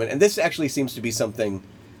prime moment, and this actually seems to be something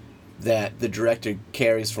that the director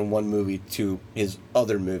carries from one movie to his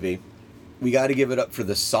other movie. We got to give it up for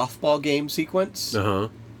the softball game sequence. Uh-huh.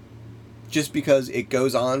 Just because it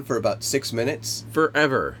goes on for about 6 minutes.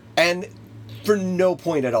 Forever. And for no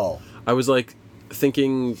point at all. I was like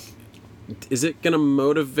thinking, is it going to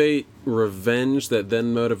motivate revenge that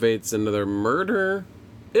then motivates another murder?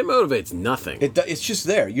 It motivates nothing. It's just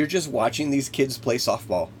there. You're just watching these kids play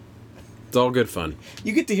softball. It's all good fun.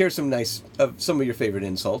 You get to hear some of your favorite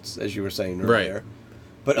insults, as you were saying earlier. Right.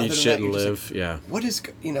 But Eat shit and live, like, yeah. What is,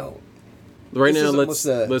 Right now,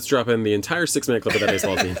 let's drop in the entire 6-minute clip of that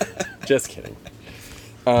baseball team. Just kidding.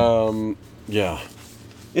 Yeah.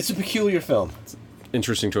 It's a peculiar film.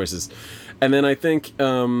 Interesting choices. And then I think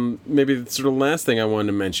maybe the sort of last thing I wanted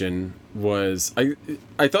to mention was I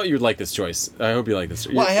thought you'd like this choice. I hope you like this.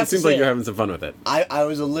 Well, I have it seems to like say, you're having some fun with it. I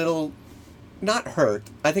was a little, not hurt.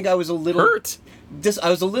 I think I was a little Hurt? I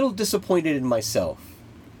was a little disappointed in myself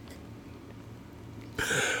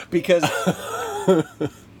because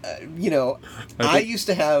I used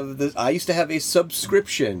to have a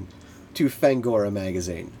subscription to Fangora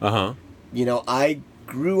magazine. Uh-huh. I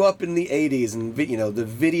grew up in the 80s and the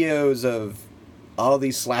videos of all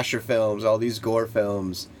these slasher films, all these gore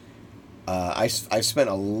films. I spent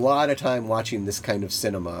a lot of time watching this kind of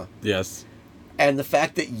cinema. Yes. And the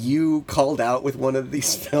fact that you called out with one of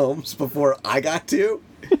these films before I got to,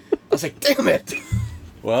 I was like, damn it.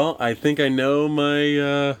 Well, I think I know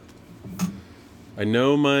the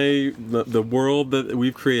world that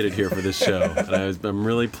we've created here for this show. And I'm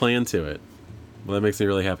really playing to it. Well, that makes me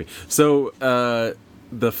really happy. So,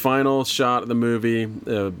 the final shot of the movie,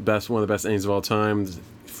 one of the best endings of all time,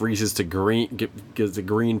 freezes to green, gives a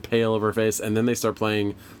green pale over her face, and then they start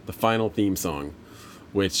playing the final theme song,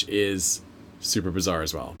 which is super bizarre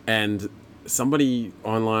as well. And somebody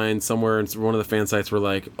online somewhere in one of the fan sites were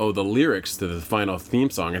like, oh, the lyrics to the final theme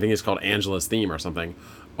song, I think it's called Angela's Theme or something,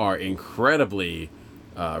 are incredibly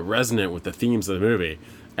resonant with the themes of the movie.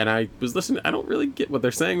 And I was listening, I don't really get what they're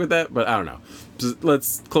saying with that, but I don't know. Just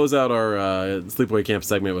let's close out our Sleepaway Camp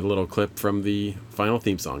segment with a little clip from the final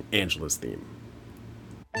theme song, Angela's Theme.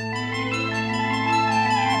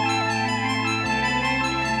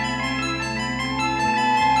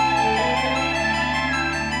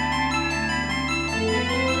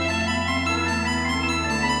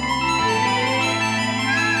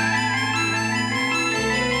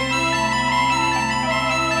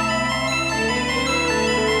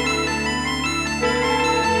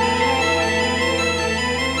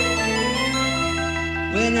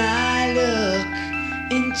 When I look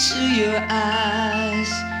into your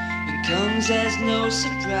eyes, it comes as no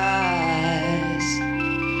surprise.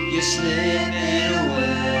 You're slipping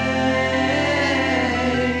away.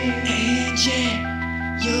 And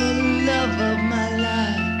yeah, you're the love of my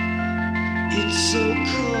life. It's so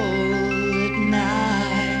cold at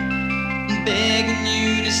night. I'm begging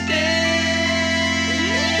you to stay.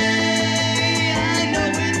 I know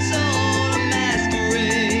it's all a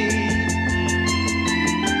masquerade.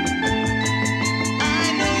 I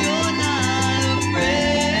know you're not afraid.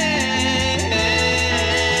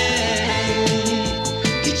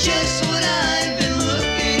 You're just what I've been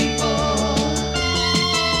looking for.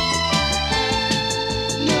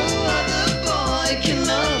 No other boy can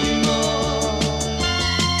love you more.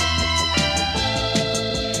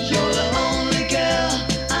 You're the only girl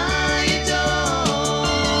I adore.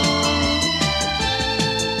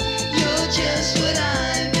 You're just what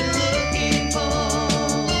I've been looking for.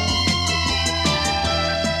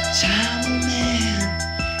 Time, oh man,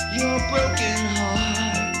 your broken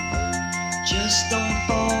heart just don't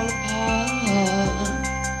fall apart.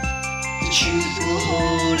 The truth will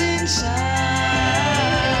hold inside.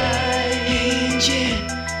 And yeah,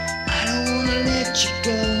 I don't wanna let you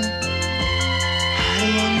go. I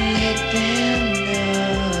don't wanna let them know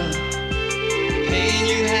the pain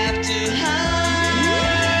you have to hide.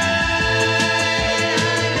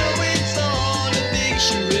 I know it's all a big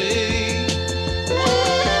charade.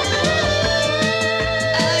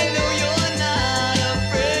 I know you're not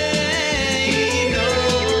afraid, no.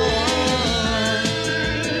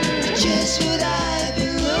 You're just what I've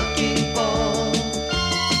been looking for.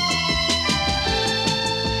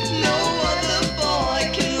 No other boy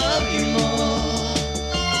can love you more.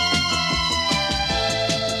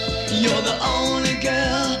 You're the only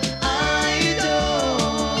girl I adore.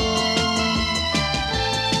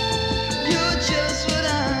 You're just what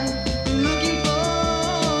I'm looking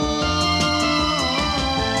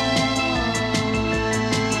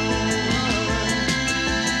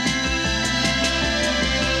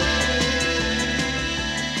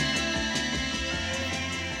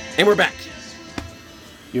And we're back.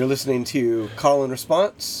 You're listening to Call and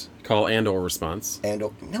Response. Call and/or response.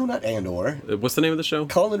 No, not and/or. What's the name of the show?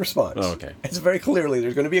 Call and Response. Oh, okay. It's very clearly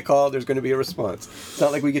there's going to be a call, there's going to be a response. It's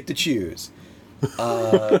not like we get to choose.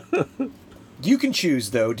 You can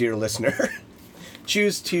choose, though, dear listener.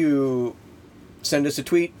 Choose to send us a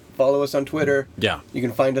tweet, follow us on Twitter. Yeah. You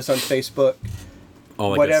can find us on Facebook.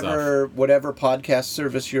 All that good stuff. Whatever podcast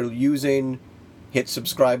service you're using, hit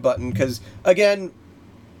subscribe button. Because, again,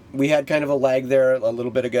 we had kind of a lag there a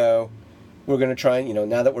little bit ago. We're going to try and,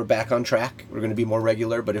 now that we're back on track, we're going to be more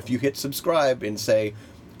regular. But if you hit subscribe in, say,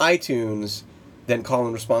 iTunes, then Call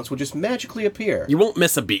and Response will just magically appear. You won't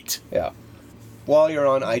miss a beat. Yeah. while you're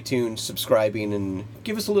on iTunes subscribing, and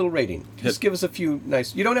give us a little rating. Just give us a few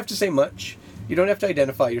nice... You don't have to say much. You don't have to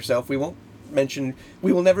identify yourself. We won't mention...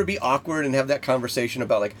 We will never be awkward and have that conversation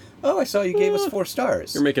about like, oh, I saw you gave us 4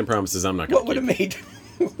 stars. You're making promises I'm not going to What would have made...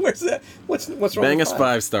 Where's that? What's wrong Bang with us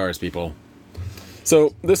 5 stars, people.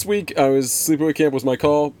 So, this week, Sleepaway Camp was my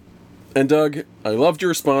call. And Doug, I loved your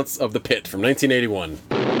response of The Pit from 1981.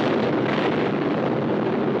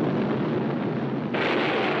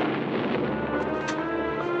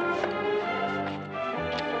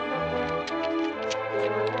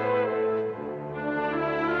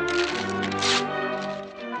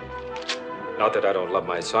 Not that I don't love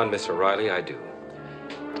my son, Miss O'Reilly, I do.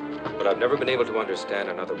 But I've never been able to understand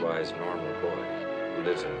an otherwise normal boy who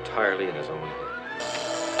lives entirely in his own head.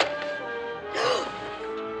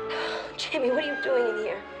 Jamie, what are you doing in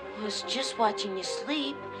here? I was just watching you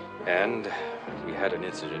sleep. And we had an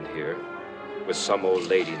incident here with some old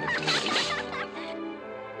lady in the community.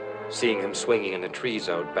 Seeing him swinging in the trees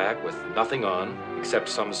out back with nothing on except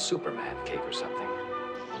some Superman cape or something.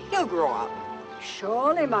 He'll grow up.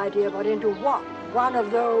 Surely, my dear, but into what? One of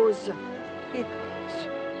those hippies.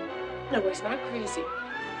 No, he's not crazy.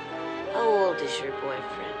 How old is your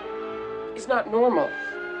boyfriend? He's not normal.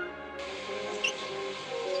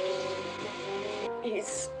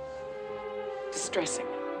 He's distressing.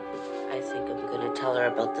 I think I'm gonna tell her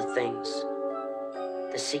about the things.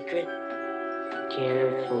 The secret?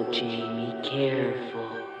 Careful, Jamie, careful.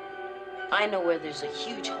 I know where there's a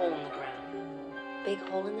huge hole in the ground. Big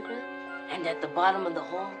hole in the ground? And at the bottom of the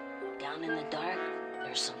hole, down in the dark,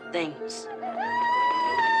 there's some things.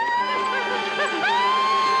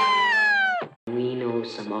 We know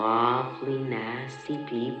some awfully nasty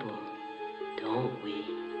people, don't we?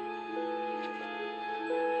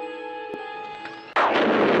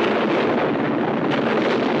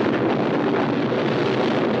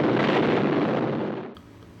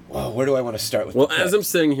 Well, where do I want to start with? Well, as I'm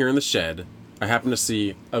sitting here in the shed, I happen to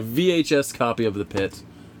see a VHS copy of The Pit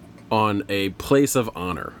on a place of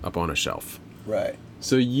honor up on a shelf. Right.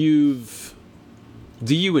 So do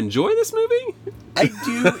you enjoy this movie? I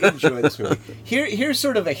do enjoy this movie. Here's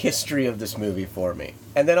sort of a history of this movie for me,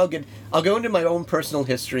 and then I'll go into my own personal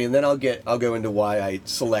history, and then I'll go into why I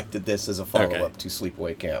selected this as a follow-up to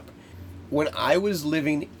Sleepaway Camp. When I was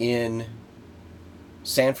living in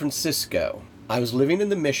San Francisco, I was living in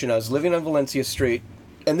the Mission. I was living on Valencia Street,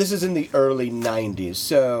 and this is in the early '90s.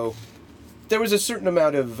 So there was a certain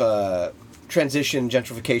amount of transition,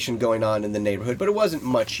 gentrification going on in the neighborhood, but it wasn't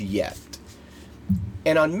much yet.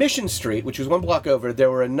 And on Mission Street, which was one block over, there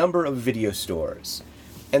were a number of video stores.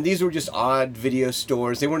 And these were just odd video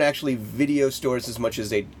stores. They weren't actually video stores as much as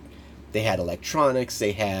they had electronics,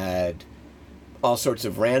 they had all sorts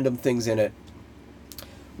of random things in it.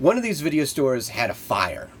 One of these video stores had a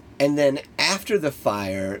fire. And then after the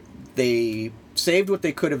fire, they saved what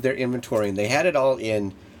they could of their inventory, and they had it all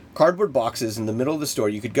in cardboard boxes in the middle of the store.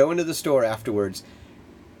 You could go into the store afterwards.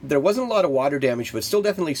 There wasn't a lot of water damage, but still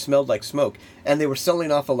definitely smelled like smoke. And they were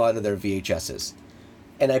selling off a lot of their VHSs.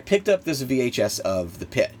 And I picked up this VHS of The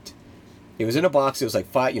Pit. It was in a box. It was like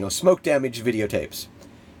 5, smoke damaged videotapes.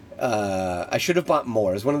 I should have bought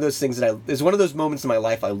more. It's one of those things it's one of those moments in my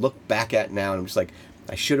life I look back at now, and I'm just like,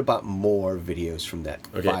 I should have bought more videos from that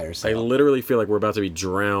fire sale. I literally feel like we're about to be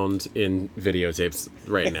drowned in videotapes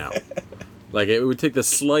right now. Like, it would take the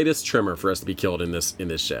slightest tremor for us to be killed in this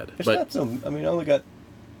shed. There's not some. I mean, I only got.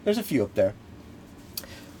 There's a few up there.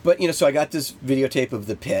 But, so I got this videotape of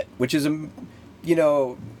The Pit, which is,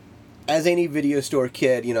 as any video store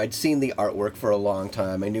kid, I'd seen the artwork for a long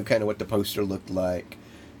time. I knew kind of what the poster looked like.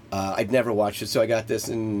 I'd never watched it, so I got this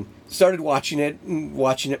and started watching it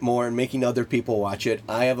more and making other people watch it.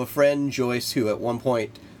 I have a friend, Joyce, who at one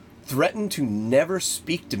point threatened to never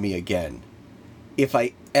speak to me again if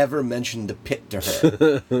I ever mentioned The Pit to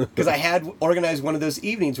her. Because I had organized one of those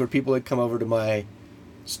evenings where people would come over to my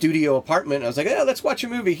studio apartment. I was like, let's watch a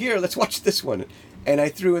movie here. Let's watch this one. And I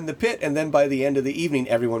threw in The Pit, and then by the end of the evening,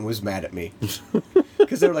 everyone was mad at me.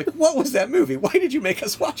 Because they were like, what was that movie? Why did you make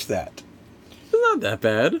us watch that? It's not that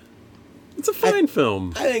bad. It's a fine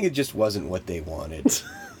film. I think it just wasn't what they wanted.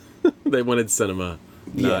 They wanted cinema,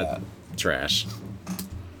 not trash.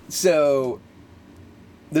 So,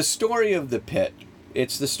 the story of The Pit,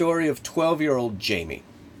 it's the story of 12-year-old Jamie,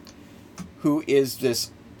 who is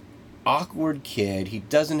this awkward kid. He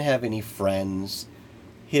doesn't have any friends.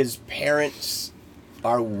 His parents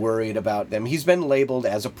are worried about them. He's been labeled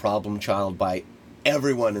as a problem child by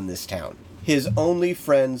everyone in this town. His only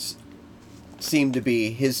friends seem to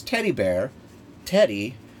be his teddy bear,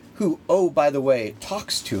 Teddy, who, oh, by the way,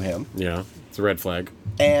 talks to him. Yeah, it's a red flag.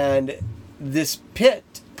 And this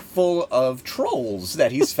Pit full of trolls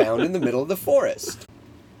that he's found in the middle of the forest.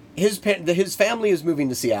 His family is moving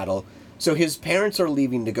to Seattle, so his parents are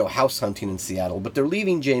leaving to go house hunting in Seattle, but they're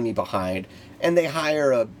leaving Jamie behind, and they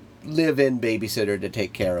hire a live-in babysitter to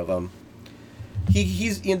take care of him.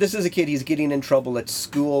 This is a kid, he's getting in trouble at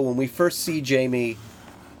school. When we first see Jamie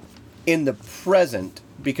in the present,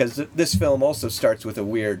 because this film also starts with a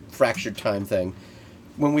weird fractured time thing.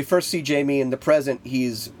 When we first see Jamie in the present,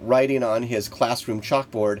 he's writing on his classroom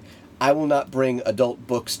chalkboard, "I will not bring adult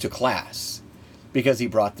books to class," because he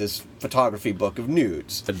brought this photography book of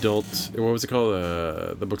nudes. What was it called?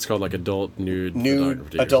 The book's called like Adult Nude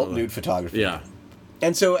Photography. Adult Nude Photography. Yeah.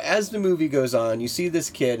 And so as the movie goes on, you see this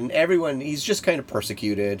kid, and he's just kind of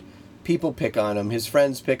persecuted. People pick on him. His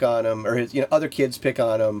friends pick on him, or other kids pick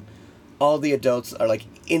on him. All the adults are like,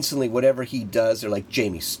 instantly, whatever he does, they're like,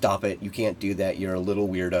 "Jamie, stop it. You can't do that. You're a little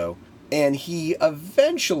weirdo." And he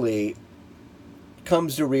eventually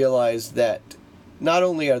comes to realize that not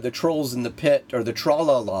only are the trolls in the pit, or the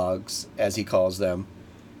Trolologs, as he calls them,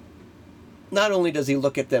 not only does he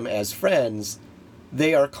look at them as friends,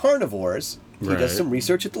 they are carnivores. He does some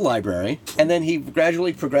research at the library, and then he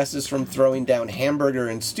gradually progresses from throwing down hamburger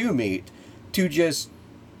and stew meat to just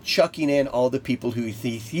chucking in all the people who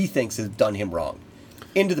he thinks have done him wrong.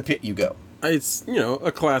 Into the pit you go. It's,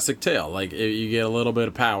 a classic tale. Like, you get a little bit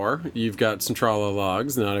of power, you've got some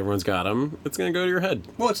Trolologs, not everyone's got them, it's going to go to your head.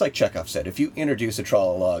 Well, it's like Chekhov said, if you introduce a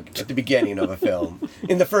Trololog at the beginning of a film,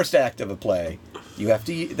 in the first act of a play,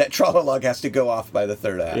 that Trololog has to go off by the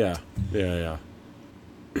third act. Yeah.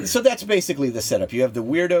 So that's basically the setup. You have the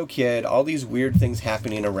weirdo kid, all these weird things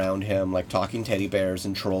happening around him, like talking teddy bears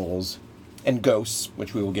and trolls and ghosts,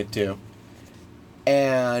 which we will get to.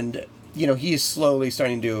 And, he is slowly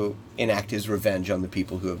starting to enact his revenge on the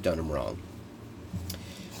people who have done him wrong.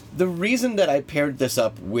 The reason that I paired this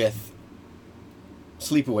up with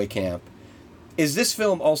Sleepaway Camp is this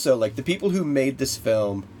film also, like, the people who made this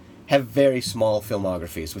film have very small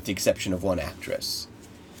filmographies, with the exception of one actress.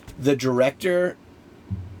 The director,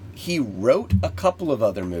 he wrote a couple of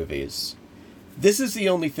other movies. This is the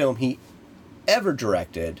only film he ever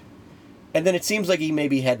directed. And then it seems like he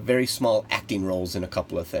maybe had very small acting roles in a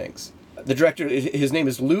couple of things. The director, his name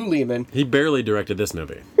is Lou Lehman. He barely directed this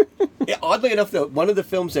movie. Yeah, oddly enough, though, one of the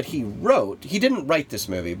films that he wrote, he didn't write this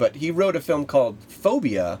movie, but he wrote a film called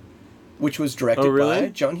Phobia, which was directed by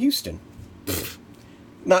John Huston.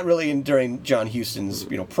 Not really during John Huston's,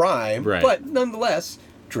 prime, but nonetheless,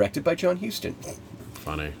 directed by John Huston.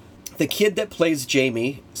 Funny. The kid that plays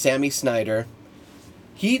Jamie, Sammy Snyder,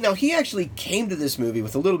 he actually came to this movie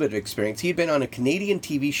with a little bit of experience. He had been on a Canadian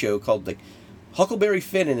TV show called Huckleberry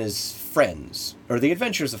Finn and His Friends, or The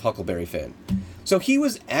Adventures of Huckleberry Finn. So he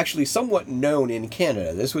was actually somewhat known in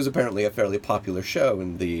Canada. This was apparently a fairly popular show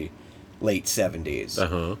in the late 70s.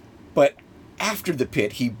 Uh-huh. But after the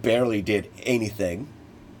pit, he barely did anything.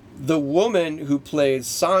 The woman who plays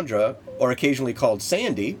Sandra, or occasionally called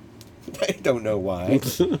Sandy, I don't know why,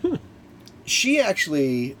 she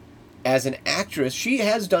actually, as an actress, she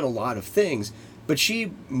has done a lot of things, but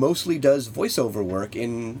she mostly does voiceover work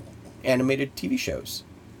in animated TV shows.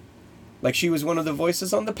 Like, she was one of the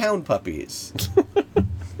voices on the Pound Puppies.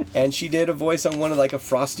 And she did a voice on one of, a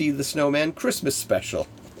Frosty the Snowman Christmas special.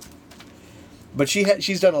 But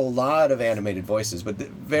she's done a lot of animated voices, but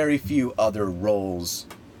very few other roles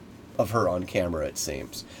of her on camera, it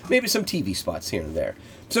seems. Maybe some TV spots here and there.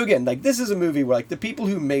 So again, this is a movie where, the people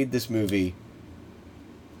who made this movie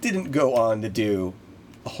didn't go on to do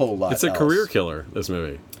a whole lot else. It's a career killer, this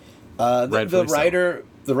movie. The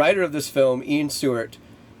writer of this film, Ian Stewart,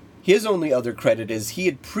 his only other credit is he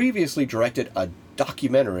had previously directed a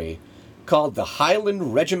documentary called The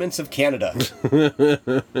Highland Regiments of Canada.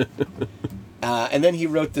 And then he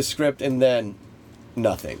wrote the script, and then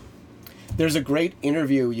nothing. There's a great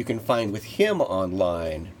interview you can find with him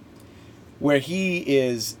online where he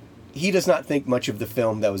does not think much of the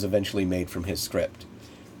film that was eventually made from his script.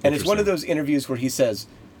 And it's one of those interviews where he says,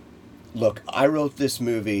 "Look, I wrote this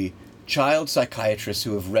movie. Child psychiatrists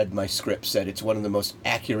who have read my script said it's one of the most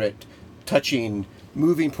accurate, touching,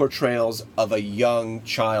 moving portrayals of a young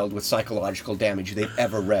child with psychological damage they've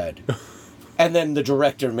ever read." And then the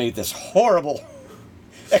director made this horrible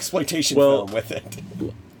exploitation film with it.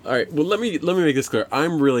 All right, well, let me make this clear.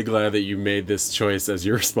 I'm really glad that you made this choice as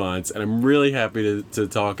your response, and I'm really happy to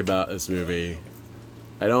talk about this movie.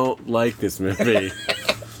 I don't like this movie,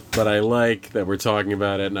 but I like that we're talking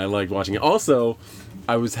about it, and I like watching it. Also,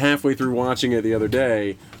 I was halfway through watching it the other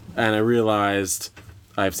day, and I realized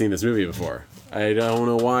I've seen this movie before. I don't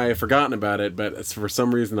know why I've forgotten about it, but for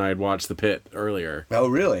some reason I had watched The Pit earlier. Oh,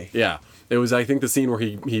 really? Yeah. It was, I think, the scene where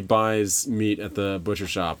he buys meat at the butcher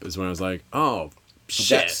shop is when I was like, oh,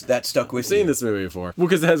 shit. That stuck with I've seen this movie before. Well,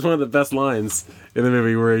 because it has one of the best lines in the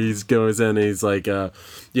movie where he goes in and he's like,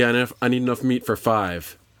 yeah, I need enough meat for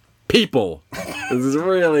 5 people. This is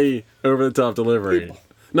really over-the-top delivery. People.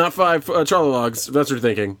 Not 5 Charlie logs, if that's what you're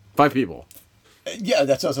thinking. 5 people. Yeah,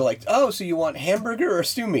 that's also like, oh, so you want hamburger or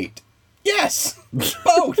stew meat? Yes!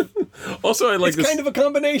 Both! Also, I like it's kind of a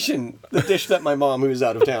combination, the dish that my mom, who's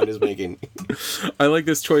out of town, is making. I like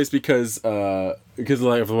this choice because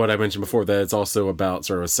like of what I mentioned before, that it's also about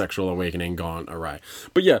sort of a sexual awakening gone awry.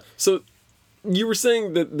 But yeah, so you were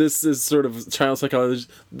saying that this is sort of child psychology.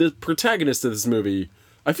 The protagonist of this movie,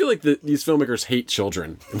 I feel like these filmmakers hate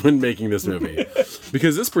children when making this movie.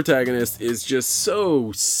 Because this protagonist is just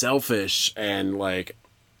so selfish and, like,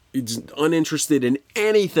 uninterested in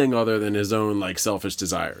anything other than his own, like, selfish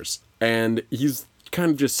desires. And he's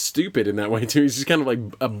kind of just stupid in that way, too. He's just kind of, like,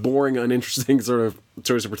 a boring, uninteresting sort of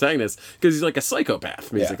choice of protagonist. Because he's, like, a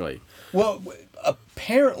psychopath, basically. Yeah. Well,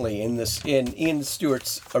 apparently, in Ian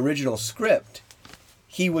Stewart's original script,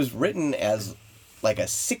 he was written as like a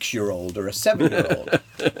 6-year-old or a 7-year-old.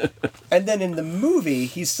 And then in the movie,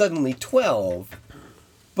 he's suddenly 12.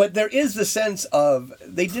 But there is the sense of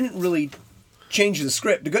they didn't really change the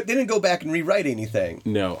script. They didn't go back and rewrite anything.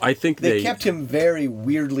 No, I think they kept him very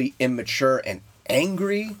weirdly immature and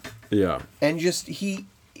angry. Yeah. And just, he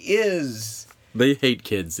is... They hate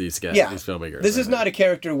kids, these guys, these filmmakers. This is not a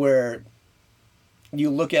character where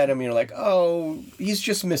you look at him and you're like, oh, he's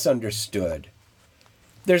just misunderstood.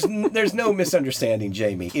 There's no misunderstanding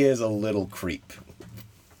Jamie. He is a little creep.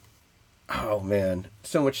 Oh, man.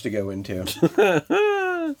 So much to go into.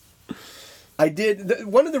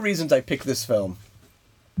 One of the reasons I picked this film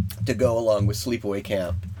to go along with Sleepaway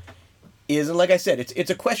Camp is, and like I said,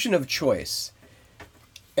 it's a question of choice.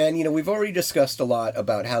 And, you know, we've already discussed a lot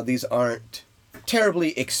about how these aren't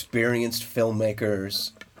terribly experienced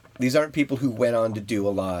filmmakers. These aren't people who went on to do a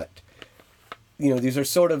lot. You know, these are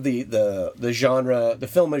sort of the genre, the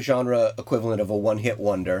film genre equivalent of a one-hit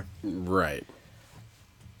wonder. Right.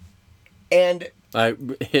 And...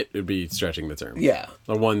 hit would be stretching the term. Yeah.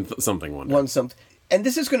 A one-something wonder. And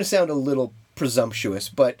this is going to sound a little presumptuous,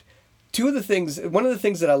 but one of the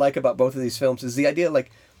things that I like about both of these films is the idea,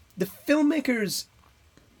 like, the filmmakers...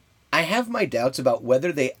 I have my doubts about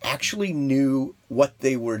whether they actually knew what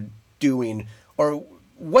they were doing, or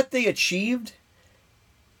what they achieved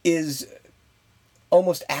is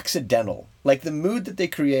almost accidental. Like, the mood that they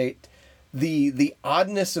create, the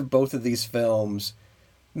oddness of both of these films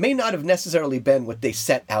may not have necessarily been what they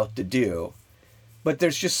set out to do, but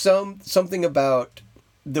there's just something about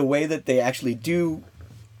the way that they actually do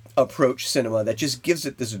approach cinema that just gives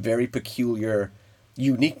it this very peculiar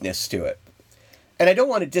uniqueness to it. And I don't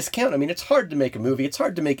want to discount. I mean, it's hard to make a movie. It's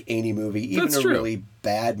hard to make any movie, even That's a true. really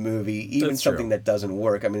bad movie, even That's something true. that doesn't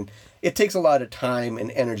work. I mean, it takes a lot of time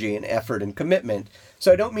and energy and effort and commitment.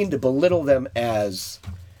 So I don't mean to belittle them as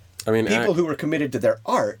people who are committed to their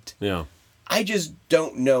art. Yeah. I just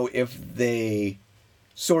don't know if they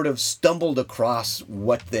sort of stumbled across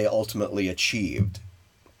what they ultimately achieved.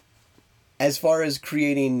 As far as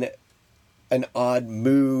creating an odd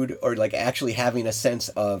mood or like actually having a sense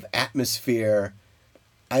of atmosphere,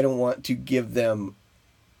 I don't want to give them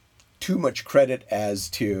too much credit as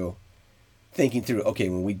to thinking through, okay,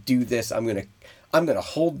 when we do this, I'm gonna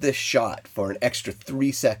hold this shot for an extra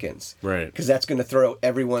 3 seconds. Right. Because that's gonna throw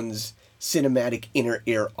everyone's cinematic inner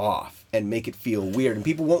ear off and make it feel weird, and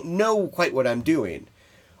people won't know quite what I'm doing.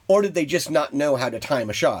 Or did they just not know how to time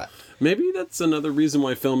a shot? Maybe that's another reason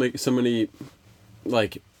why so many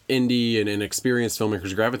like indie and inexperienced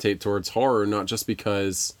filmmakers gravitate towards horror, not just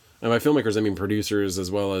because, and by filmmakers I mean producers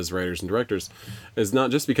as well as writers and directors, is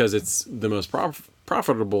not just because it's the most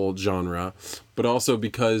profitable genre, but also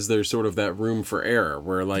because there's sort of that room for error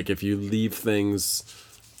where, like, if you leave things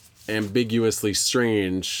ambiguously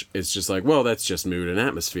strange, it's just like, well, that's just mood and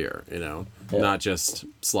atmosphere, you know, not just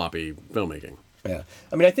sloppy filmmaking. Yeah,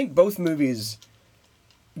 I mean, I think both movies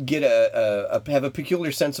get have a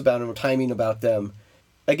peculiar sense about them, or timing about them.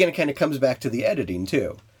 Again, it kind of comes back to the editing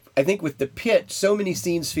too. I think with The Pit, so many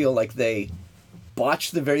scenes feel like they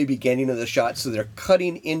botched the very beginning of the shot, so they're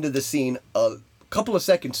cutting into the scene a couple of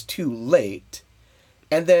seconds too late,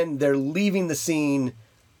 and then they're leaving the scene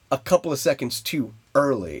a couple of seconds too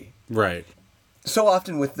early. Right. So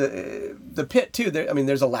often with the Pit too,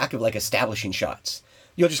 there's a lack of like establishing shots.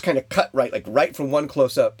 You'll just kind of cut right from one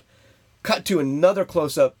close-up, cut to another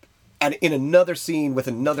close-up, and in another scene with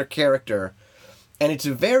another character, and it's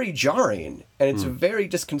very jarring, and it's very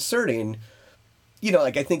disconcerting. You know,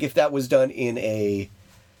 like, I think if that was done in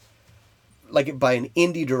like by an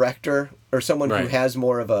indie director or someone who Right. has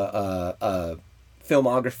more of a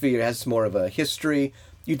filmography or has more of a history,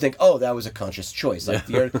 you'd think, oh, that was a conscious choice. Like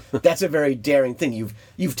that's a very daring thing.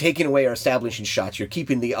 You've taken away our establishing shots. You're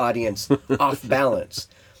keeping the audience off balance.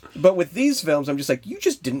 But with these films, I'm just like, you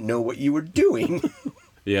just didn't know what you were doing.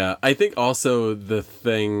 Yeah, I think also the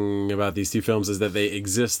thing about these two films is that they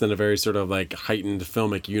exist in a very sort of like heightened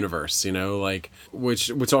filmic universe, you know, like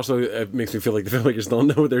which also makes me feel like the filmmakers don't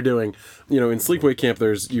know what they're doing. You know, in Sleepaway Camp,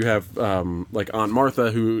 you have like Aunt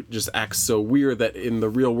Martha, who just acts so weird that in the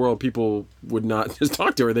real world people would not just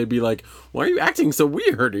talk to her. They'd be like, "Why are you acting so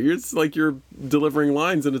weird? It's like you're delivering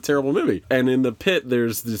lines in a terrible movie." And in The Pit,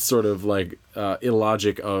 there's this sort of like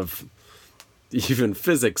illogic of even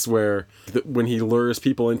physics where when he lures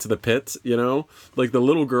people into the pit, you know, like the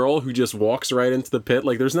little girl who just walks right into the pit,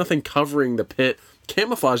 like there's nothing covering the pit,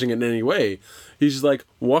 camouflaging it in any way. He's just like,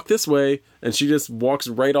 walk this way, and she just walks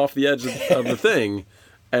right off the edge of the thing.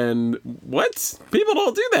 And what? People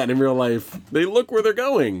don't do that in real life. They look where they're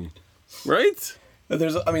going, right?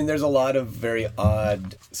 There's a lot of very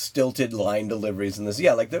odd, stilted line deliveries in this.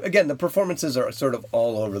 Yeah, like, again, the performances are sort of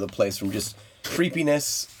all over the place, from just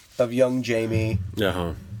creepiness of young Jamie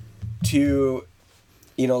to,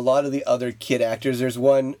 you know, a lot of the other kid actors. There's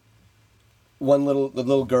the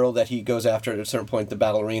little girl that he goes after at a certain point, the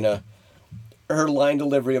ballerina. Her line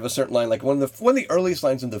delivery of a certain line, like one of the earliest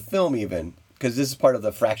lines in the film, even, because this is part of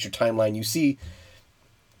the fractured timeline. You see,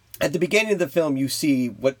 at the beginning of the film, you see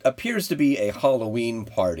what appears to be a Halloween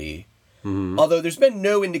party. Mm-hmm. Although there's been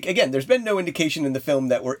no indication in the film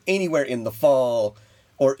that we're anywhere in the fall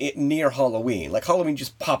or near Halloween. Like, Halloween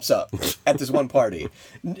just pops up at this one party.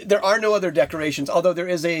 There are no other decorations, although there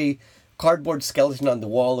is a cardboard skeleton on the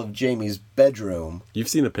wall of Jamie's bedroom. You've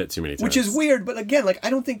seen The Pit too many times. Which is weird, but again, like,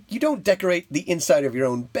 I don't think you don't decorate the inside of your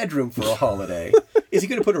own bedroom for a holiday. Is he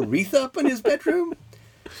going to put a wreath up in his bedroom?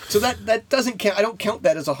 So that doesn't count. I don't count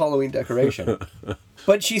that as a Halloween decoration.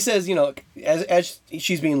 But she says, you know, as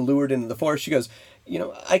she's being lured into the forest, she goes, you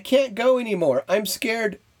know, I can't go anymore. I'm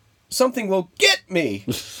scared something will get me.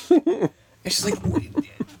 And she's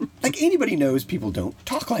like anybody knows people don't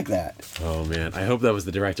talk like that. Oh man, I hope that was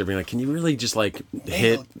the director being like, can you really just like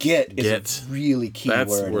get is a really key That's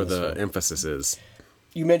word. That's where the emphasis is.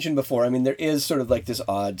 You mentioned before, I mean, there is sort of like this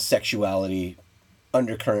odd sexuality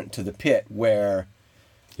undercurrent to The Pit where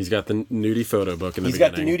he's got the nudie photo book in the beginning. He's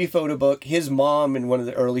got the nudie photo book. His mom, in one of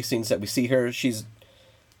the early scenes that we see her, she's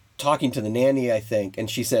talking to the nanny, I think, and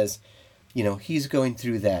she says, you know, he's going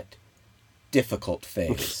through that difficult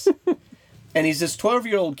phase. And he's this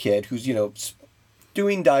 12-year-old kid who's, you know,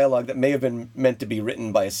 doing dialogue that may have been meant to be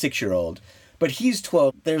written by a 6-year-old, but he's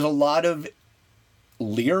 12. There's a lot of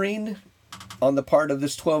leering on the part of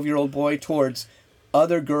this 12-year-old boy towards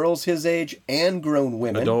other girls his age and grown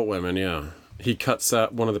women. Adult women, yeah. He cuts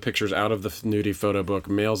one of the pictures out of the nudie photo book,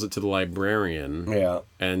 mails it to the librarian,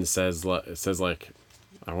 and says like,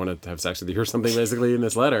 I want to have sex with you or something, basically, in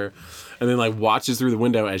this letter. And then, like, watches through the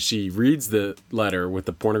window as she reads the letter with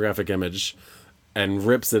the pornographic image and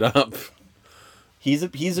rips it up. He's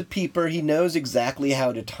a peeper. He knows exactly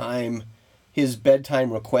how to time his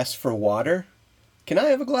bedtime request for water. Can I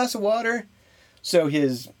have a glass of water? So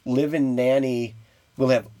his live-in nanny will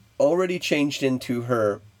have already changed into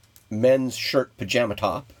her men's shirt pajama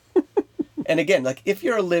top. And again, like, if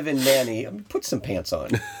you're a live-in nanny, put some pants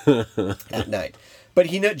on at night. But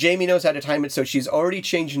Jamie knows how to time it, so she's already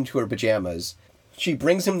changed into her pajamas. She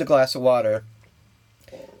brings him the glass of water,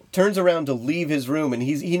 turns around to leave his room, and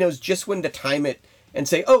he knows just when to time it and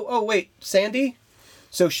say, "Oh, wait, Sandy."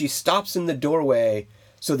 So she stops in the doorway.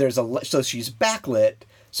 So she's backlit.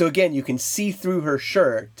 So again, you can see through her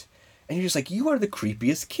shirt, and you're just like, you are the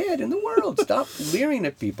creepiest kid in the world. Stop leering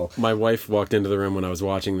at people. My wife walked into the room when I was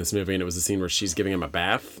watching this movie, and it was a scene where she's giving him a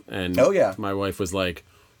bath, and my wife was like,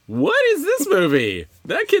 what is this movie?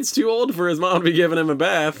 That kid's too old for his mom to be giving him a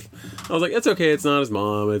bath. I was like, it's okay, it's not his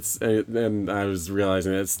mom. And I was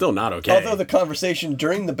realizing that it's still not okay. Although the conversation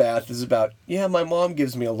during the bath is about, yeah, my mom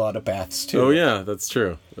gives me a lot of baths too. Oh yeah, that's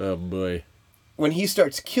true. Oh boy. When he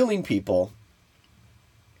starts killing people,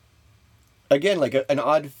 again, like an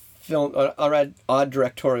odd film, odd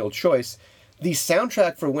directorial choice, the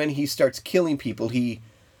soundtrack for when he starts killing people, he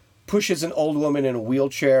pushes an old woman in a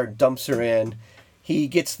wheelchair, dumps her in. He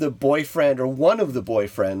gets the boyfriend, or one of the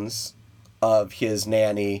boyfriends of his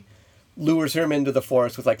nanny, lures him into the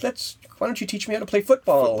forest with like, why don't you teach me how to play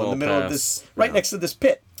football in the middle of this, next to this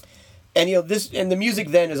pit. And you know, and the music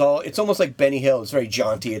then is it's almost like Benny Hill. It's very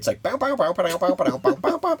jaunty. It's like bow bow bow bow bow bow bow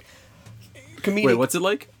bow bow. Wait, what's it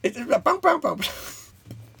like? Bow bow bow.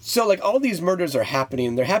 So, like, all these murders are happening,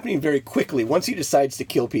 and they're happening very quickly. Once he decides to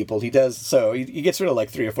kill people, he does so. He gets rid of, like,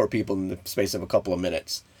 3 or 4 people in the space of a couple of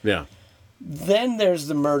minutes. Yeah. Then there's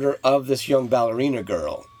the murder of this young ballerina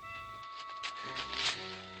girl.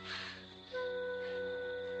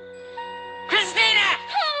 Christina!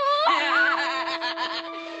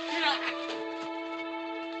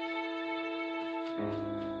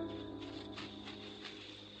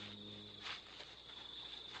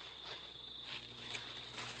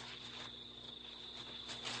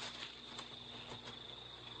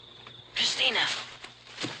 Christina.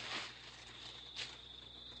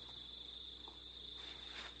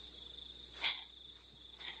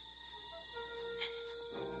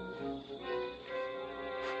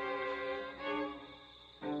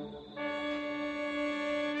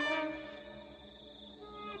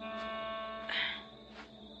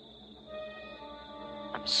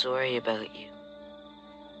 I'm sorry about you.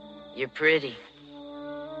 You're pretty,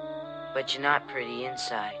 but you're not pretty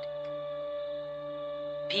inside.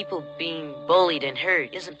 People being bullied and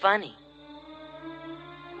hurt isn't funny.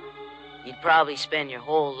 You'd probably spend your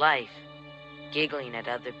whole life giggling at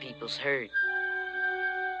other people's hurt.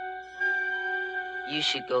 You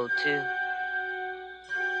should go too.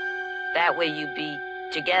 That way you'd be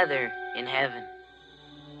together in heaven.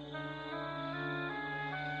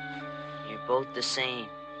 You're both the same.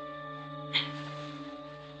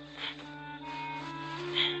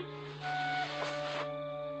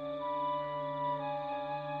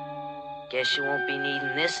 Guess you won't be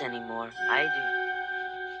needing this anymore. I do.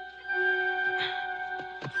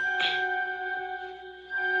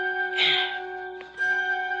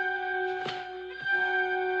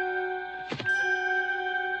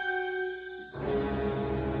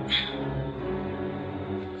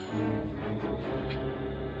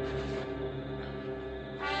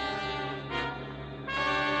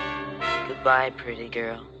 Goodbye, pretty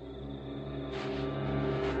girl.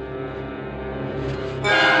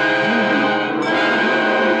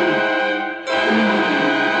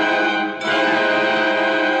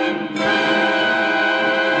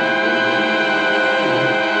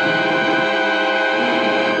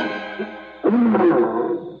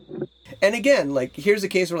 And again, like, here's a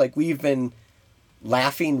case where, like, we've been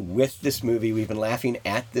laughing with this movie. We've been laughing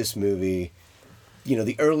at this movie. You know,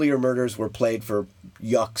 the earlier murders were played for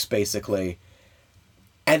yucks, basically.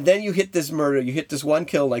 And then you hit this murder, you hit this one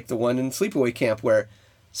kill, like the one in Sleepaway Camp, where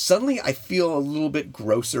suddenly I feel a little bit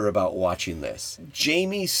grosser about watching this.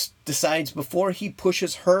 Jamie decides before he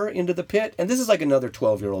pushes her into the pit, and this is like another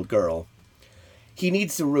 12-year-old girl, he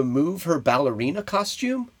needs to remove her ballerina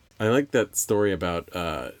costume. I like that story about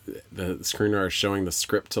the screenwriter showing the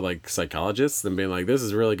script to, like, psychologists and being like, this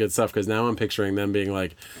is really good stuff, because now I'm picturing them being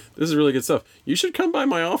like, this is really good stuff. You should come by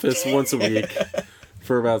my office once a week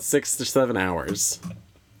for about 6 to 7 hours,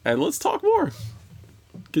 and let's talk more,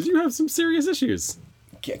 because you have some serious issues.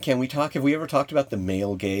 Can we talk? Have we ever talked about the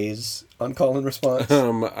male gaze on Call and Response?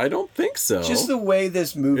 I don't think so. Just the way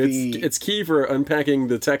this movie... It's key for unpacking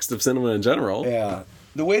the text of cinema in general. Yeah.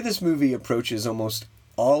 The way this movie approaches almost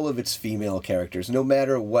all of its female characters, no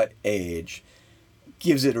matter what age,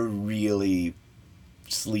 gives it a really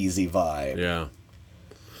sleazy vibe. Yeah.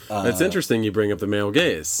 It's interesting you bring up the male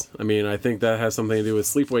gaze. I mean, I think that has something to do with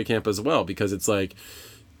Sleepaway Camp as well, because it's like,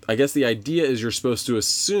 I guess the idea is you're supposed to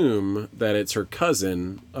assume that it's her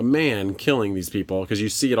cousin, a man, killing these people, because you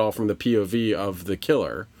see it all from the POV of the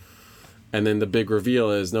killer. And then the big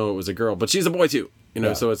reveal is, no, it was a girl, but she's a boy too. You know,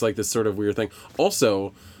 Yeah. so it's like this sort of weird thing.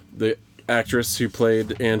 Also, the actress who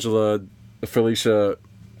played Angela Felicia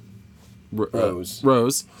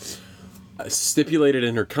Rose stipulated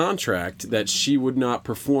in her contract that she would not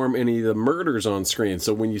perform any of the murders on screen.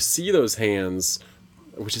 So when you see those hands,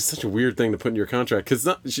 which is such a weird thing to put in your contract, because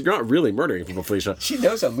she's not really murdering people, Felicia. She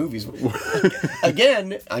knows how movies work.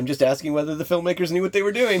 Again, I'm just asking whether the filmmakers knew what they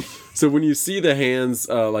were doing. So when you see the hands,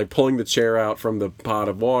 like pulling the chair out from the pot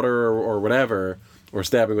of water or whatever, or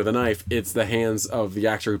stabbing with a knife, it's the hands of the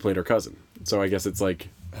actor who played her cousin. So I guess it's like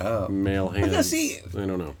male hands. But now, see, I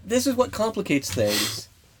don't know. This is what complicates things.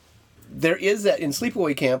 There is that in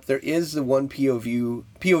Sleepaway Camp. There is the one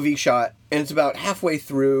POV shot, and it's about halfway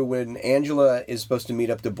through when Angela is supposed to meet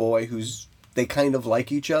up the boy they kind of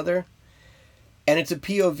like each other, and it's a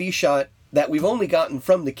POV shot that we've only gotten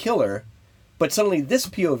from the killer, but suddenly this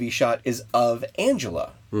POV shot is of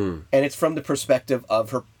Angela, and it's from the perspective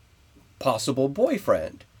of her possible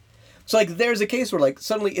boyfriend. So, like, there's a case where, like,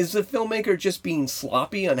 suddenly, is the filmmaker just being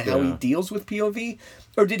sloppy on how he deals with POV?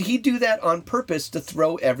 Or did he do that on purpose to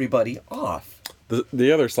throw everybody off?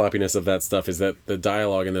 The other sloppiness of that stuff is that the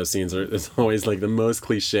dialogue in those scenes is always, like, the most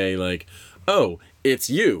cliche, like, oh, it's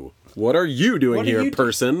you. What are you doing What are here, you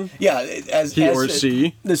person? Yeah, as he as or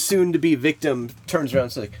she. The soon-to-be victim turns around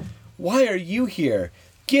and says, like, "Why are you here?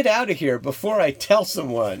 Get out of here before I tell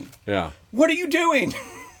someone." Yeah. What are you doing?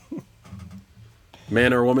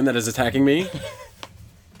 Man or woman that is attacking me?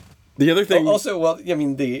 The other thing... Also, well, I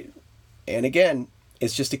mean, and again,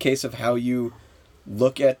 it's just a case of how you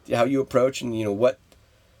look at, how you approach, and, you know, what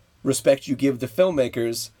respect you give the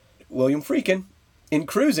filmmakers. William Friedkin, in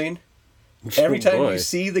Cruising, every time you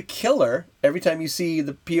see the killer, every time you see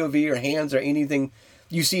the POV or hands or anything,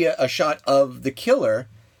 you see a shot of the killer.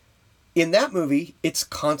 In that movie, it's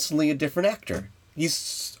constantly a different actor.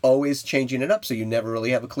 He's always changing it up, so you never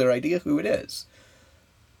really have a clear idea who it is.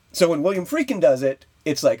 So when William Friedkin does it,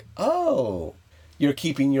 it's like, oh, you're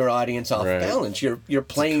keeping your audience off balance. You're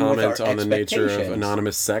playing with our expectations. Comment on the nature of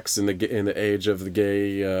anonymous sex in the age of the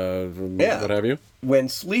gay, what have you. When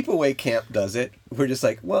Sleepaway Camp does it, we're just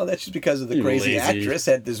like, well, that's just because of the crazy actress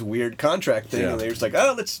had this weird contract thing, and they're just like,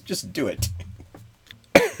 oh, let's just do it.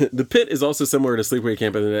 The Pit is also similar to Sleepaway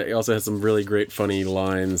Camp, and it also has some really great, funny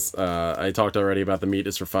lines. I talked already about the meat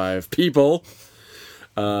is for 5 people.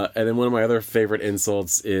 And then one of my other favorite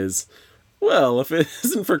insults is, well, if it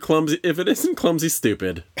isn't clumsy,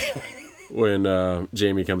 stupid. When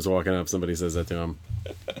Jamie comes walking up, somebody says that to him.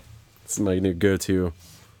 It's my new go-to.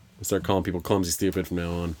 I start calling people clumsy, stupid from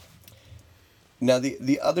now on. Now,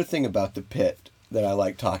 the other thing about The Pit that I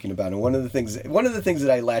like talking about, and one of the things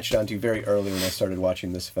that I latched onto very early when I started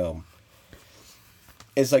watching this film,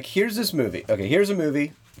 is like, here's this movie. Okay, here's a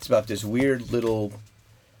movie. It's about this weird little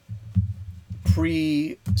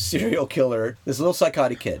pre-serial killer, this little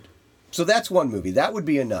psychotic kid. So that's one movie. That would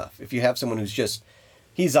be enough. If you have someone who's just,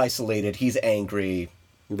 he's isolated, he's angry,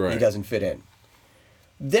 he doesn't fit in.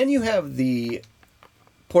 Then you have the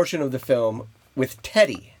portion of the film with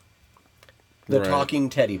Teddy, the talking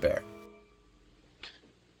teddy bear.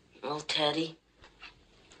 Well, Teddy,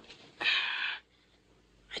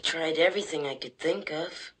 I tried everything I could think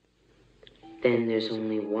of. Then there's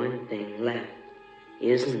only one thing left,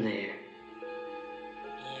 isn't there?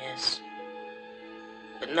 Yes,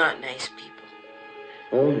 but not nice people.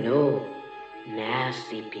 Oh, no,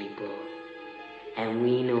 nasty people. And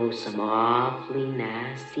we know some awfully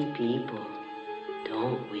nasty people,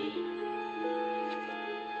 don't we?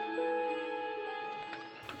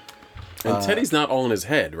 And Teddy's not all in his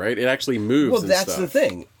head, right? It actually moves. Well, that's the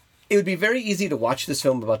thing. It would be very easy to watch this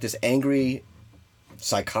film about this angry,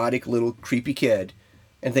 psychotic little creepy kid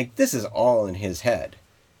and think this is all in his head.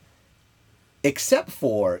 Except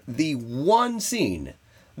for the one scene,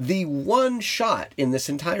 the one shot in this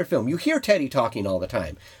entire film. You hear Teddy talking all the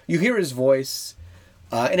time. You hear his voice,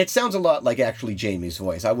 and it sounds a lot like actually Jamie's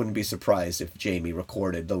voice. I wouldn't be surprised if Jamie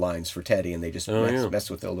recorded the lines for Teddy and they just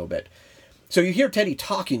mess with it a little bit. So you hear Teddy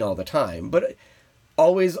talking all the time, but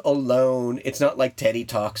always alone. It's not like Teddy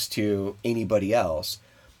talks to anybody else.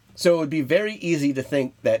 So it would be very easy to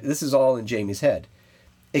think that this is all in Jamie's head.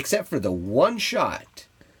 Except for the one shot,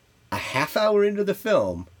 a half hour into the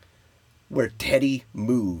film, where Teddy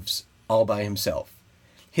moves all by himself.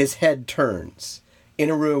 His head turns. In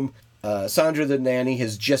a room, Sandra the nanny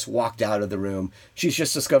has just walked out of the room. She's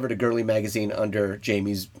just discovered a girly magazine under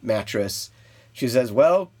Jamie's mattress. She says,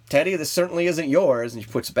 well, Teddy, this certainly isn't yours. And she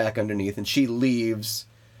puts it back underneath, and she leaves.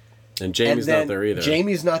 And Jamie's not there either.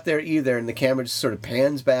 Jamie's not there either, and the camera just sort of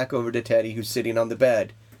pans back over to Teddy, who's sitting on the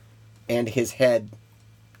bed, and his head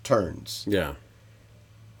turns. Yeah.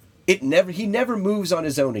 He never moves on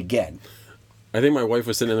his own again. I think my wife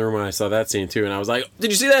was sitting in the room when I saw that scene too, and I was like,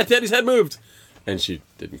 "Did you see that? Teddy's head moved," and she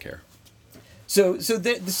didn't care. So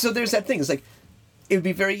there's that thing. It's like, it would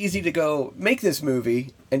be very easy to go make this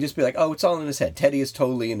movie and just be like, oh, it's all in his head. Teddy is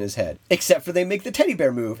totally in his head. Except for they make the teddy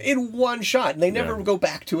bear move in one shot, and they never go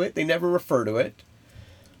back to it. They never refer to it.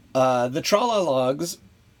 The Trolologs,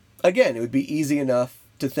 again, it would be easy enough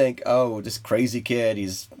to think, oh, this crazy kid,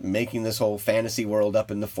 he's making this whole fantasy world up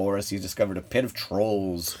in the forest. He's discovered a pit of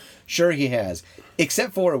trolls. Sure, he has.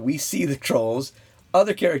 Except for we see the trolls.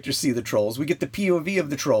 Other characters see the trolls. We get the POV of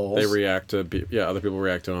the trolls. They react to... other people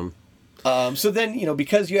react to them. So then,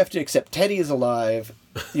 because you have to accept Teddy is alive,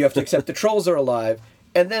 you have to accept the trolls are alive,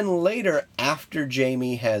 and then later, after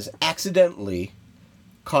Jamie has accidentally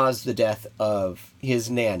caused the death of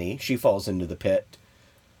his nanny, she falls into the pit.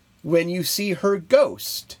 When you see her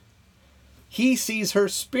ghost, he sees her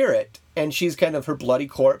spirit, and she's kind of her bloody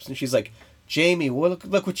corpse, and she's like, Jamie,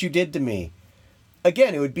 look what you did to me.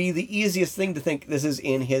 Again, it would be the easiest thing to think this is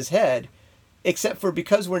in his head, except for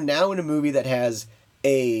because we're now in a movie that has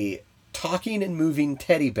a talking and moving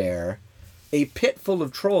teddy bear, a pit full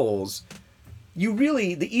of trolls,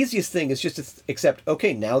 the easiest thing is just to accept,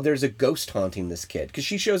 okay, now there's a ghost haunting this kid, because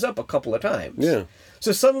she shows up a couple of times. Yeah.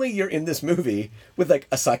 So suddenly you're in this movie with like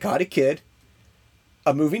a psychotic kid,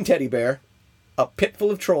 a moving teddy bear, a pit full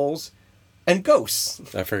of trolls, and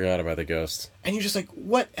ghosts. I forgot about the ghost. And you're just like,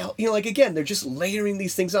 what else? You know, like, again, they're just layering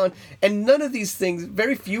these things on. And none of these things,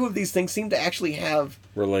 very few of these things seem to actually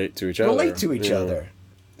relate to each other.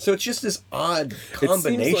 So it's just this odd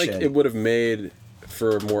combination. It seems like it would have made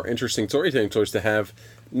for a more interesting storytelling choice to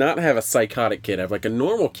not have a psychotic kid, have like a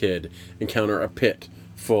normal kid encounter a pit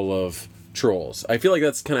full of trolls. I feel like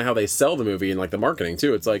that's kind of how they sell the movie in like the marketing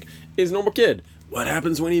too. It's like, he's a normal kid. What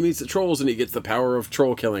happens when he meets the trolls and he gets the power of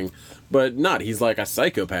troll killing? But not. He's like a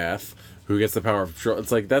psychopath who gets the power of troll.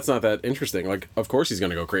 It's like, that's not that interesting. Like, of course he's going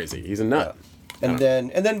to go crazy. He's a nut. Yeah.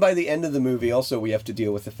 And then by the end of the movie, also, we have to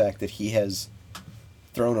deal with the fact that he has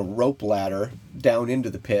thrown a rope ladder down into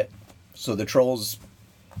the pit. So the trolls,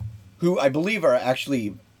 who I believe are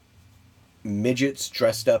actually midgets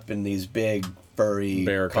dressed up in these big, furry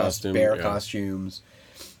bear costumes.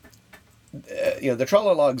 You know, the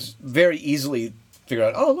Trolologs very easily figure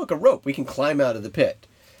out, oh, look, a rope. We can climb out of the pit.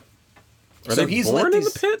 Are they born in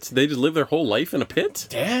the pit? They just live their whole life in a pit?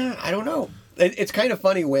 Yeah, I don't know. It's kind of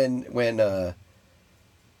funny when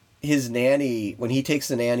his nanny, when he takes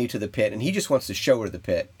the nanny to the pit, and he just wants to show her the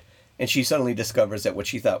pit, and she suddenly discovers that what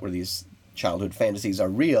she thought were these childhood fantasies are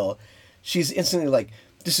real. She's instantly like,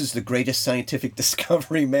 this is the greatest scientific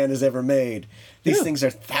discovery man has ever made. These things are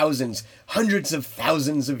thousands, hundreds of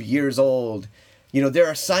thousands of years old. You know, there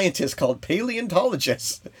are scientists called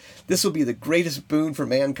paleontologists. This will be the greatest boon for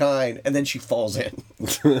mankind. And then she falls in.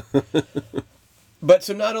 But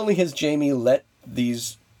so not only has Jamie let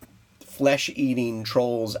these flesh-eating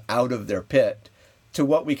trolls out of their pit to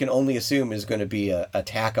what we can only assume is going to be an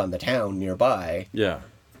attack on the town nearby. Yeah.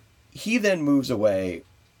 He then moves away,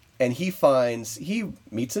 and he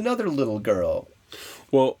meets another little girl.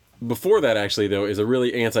 Well, before that, actually, though, is a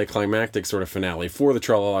really anticlimactic sort of finale for the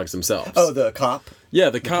Trolologs themselves. Oh, the cop?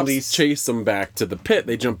 Yeah, the cops police chase them back to the pit.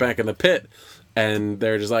 They jump back in the pit, and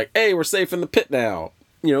they're just like, hey, we're safe in the pit now.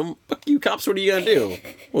 You know, fuck you cops, what are you going to do?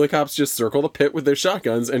 Well, the cops just circle the pit with their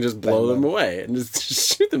shotguns and just blow them away and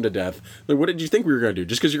just shoot them to death. Like, what did you think we were going to do?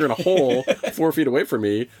 Just because you're in a hole 4 feet away from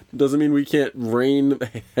me doesn't mean we can't rain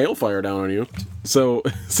hailfire down on you. So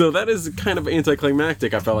that is kind of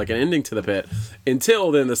anticlimactic, I felt like, an ending to the pit,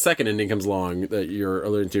 until then the second ending comes along that you're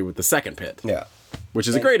alluding to with the second pit. Yeah. Which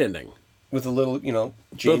is a great ending. With a little, you know,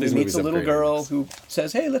 Jamie meets a little girl who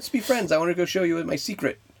says, hey, let's be friends. I want to go show you my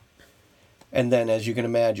secret. And then, as you can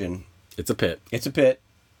imagine... It's a pit. It's a pit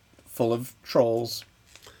full of trolls.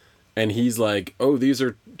 And he's like, oh, these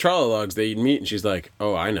are Trolologs. They eat meat. And she's like,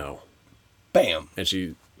 oh, I know. Bam. And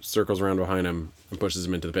she circles around behind him and pushes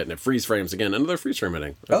him into the pit. And it freeze frames again. Another freeze frame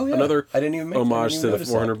ending. Oh, yeah. Another I didn't even homage to the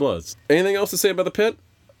 400 Bloods. Anything else to say about the pit?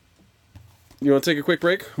 You want to take a quick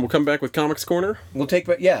break? We'll come back with Comics Corner. We'll take,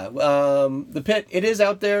 the pit. It is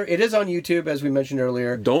out there. It is on YouTube, as we mentioned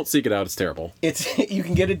earlier. Don't seek it out. It's terrible. You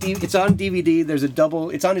can get it's on DVD.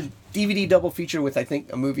 It's on a DVD double feature with, I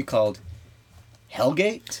think, a movie called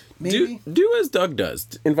Hellgate. Maybe do as Doug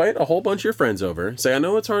does. Invite a whole bunch of your friends over. Say, I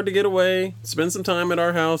know it's hard to get away. Spend some time at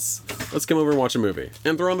our house. Let's come over and watch a movie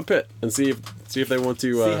and throw on the pit and see if they want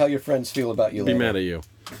to see how your friends feel about you. Be mad at you.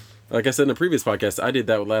 Like I said in a previous podcast, I did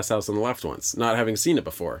that with Last House on the Left once, not having seen it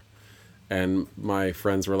before. And my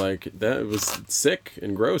friends were like, that was sick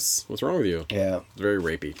and gross. What's wrong with you? Yeah. It's very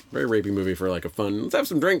rapey. Very rapey movie for like a fun, let's have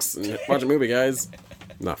some drinks and watch a movie, guys.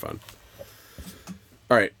 Not fun.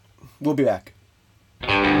 All right. We'll be back.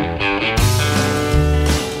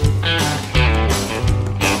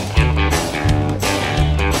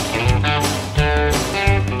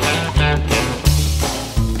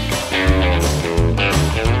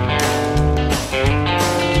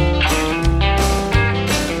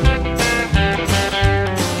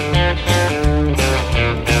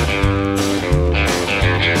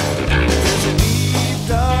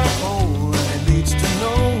 Leads to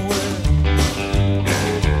nowhere.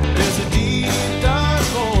 There's a deep dark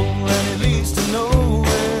hole and it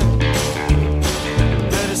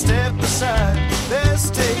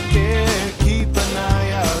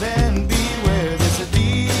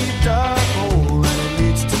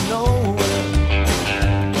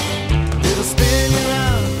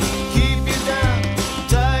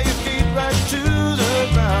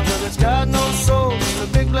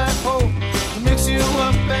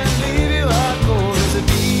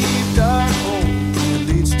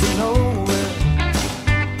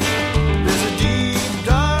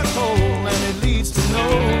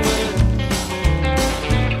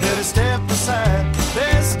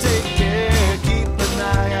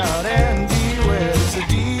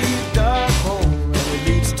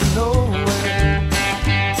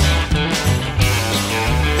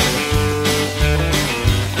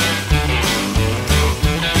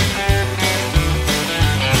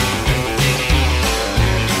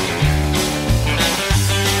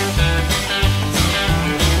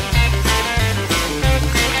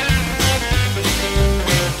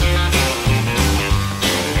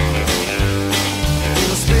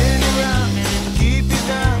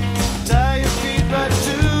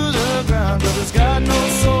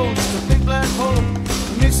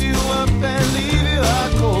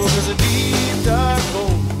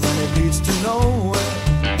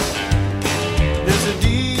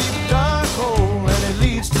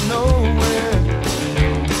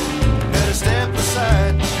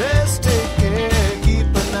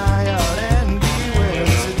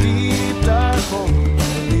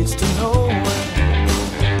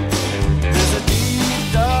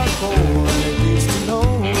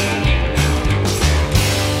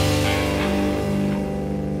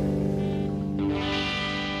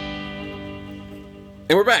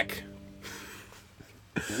And we're back.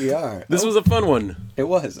 We are. This was a fun one. It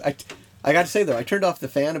was. I got to say, though, I turned off the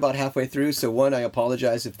fan about halfway through, so one, I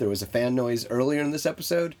apologize if there was a fan noise earlier in this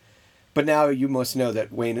episode, but now you must know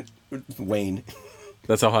that Wayne...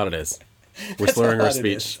 That's how hot it is. We're slurring our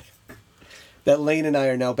speech. That Lane and I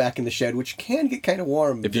are now back in the shed, which can get kind of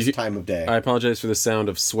warm at this time of day. I apologize for the sound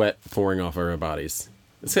of sweat pouring off our bodies.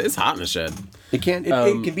 It's hot in the shed. It can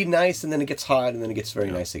be nice, and then it gets hot, and then it gets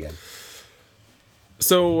very nice again.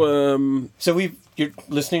 So you're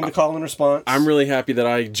listening to Call and Response. I'm really happy that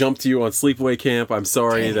I jumped to you on Sleepaway Camp. I'm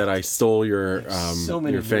sorry that I stole your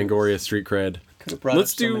Fangoria street cred. Could have brought up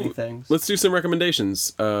so many things. Let's do some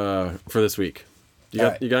recommendations for this week. You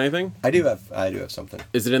got anything? I do have something.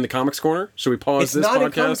 Is it in the Comics Corner? Should we pause this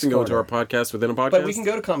podcast and go to our podcast within a podcast? But we can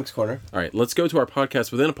go to Comics Corner. All right, let's go to our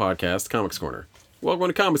podcast within a podcast, Comics Corner. Welcome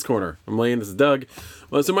to Comics Corner. I'm Lane. This is Doug.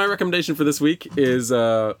 Well, so my recommendation for this week is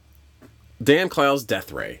Dan Clow's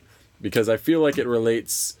Death Ray, because I feel like it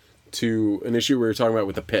relates to an issue we were talking about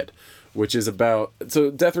with the Pit, which is about... So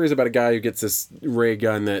Death Ray is about a guy who gets this ray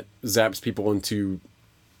gun that zaps people into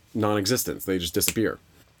non-existence. They just disappear.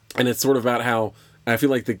 And it's sort of about how... I feel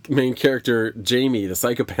like the main character, Jamie, the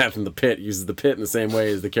psychopath in the Pit, uses the Pit in the same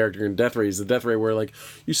way as the character in Death Ray uses the Death Ray, where like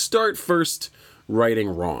you start first righting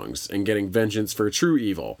wrongs and getting vengeance for true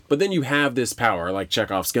evil, but then you have this power like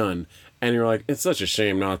Chekhov's gun, and you're like, it's such a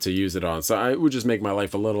shame not to use it on. So I would just make my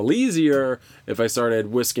life a little easier if I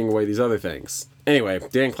started whisking away these other things. Anyway,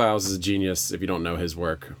 Dan Clowes is a genius. If you don't know his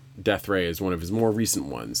work, Death Ray is one of his more recent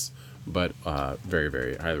ones, but very,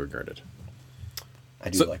 very highly regarded.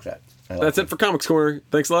 I do like that. That's it for Comics Corner.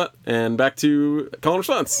 Thanks a lot. And back to Call and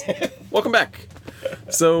Response. Welcome back.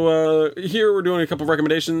 So here we're doing a couple of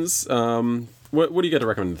recommendations. What do you got to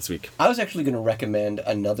recommend this week? I was actually going to recommend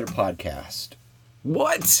another podcast.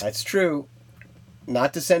 What? That's true.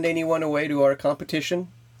 Not to send anyone away to our competition.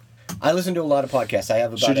 I listen to a lot of podcasts. I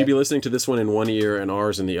have about... Should you be listening to this one in one ear and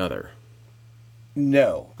ours in the other?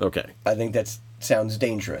 No. Okay. I think that sounds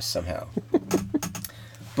dangerous somehow.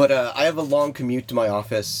 But I have a long commute to my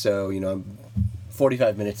office, so, I'm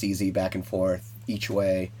 45 minutes easy back and forth each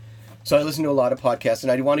way. So I listen to a lot of podcasts,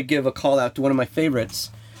 and I want to give a call out to one of my favorites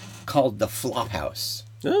called The Flophouse.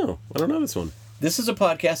 Oh, I don't know this one. This is a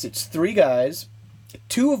podcast. It's 3 guys,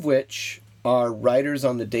 2 of which are writers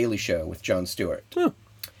on The Daily Show with Jon Stewart. Oh.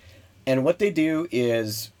 And what they do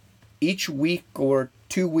is each week or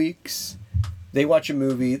 2 weeks, they watch a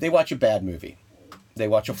movie. They watch a bad movie. They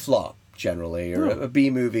watch a flop, generally, or a B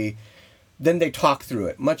movie. Then they talk through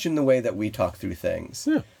it, much in the way that we talk through things.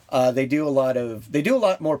 Yeah. They do a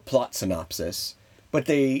lot more plot synopsis, but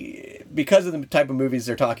because of the type of movies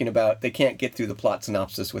they're talking about, they can't get through the plot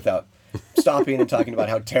synopsis without stopping and talking about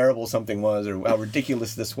how terrible something was or how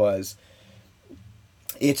ridiculous this was.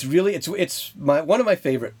 It's really one of my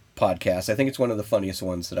favorite podcasts. I think it's one of the funniest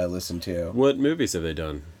ones that I listen to. What movies have they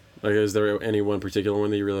done? Like, is there any one particular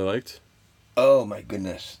one that you really liked? Oh my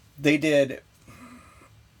goodness. They did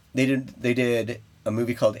a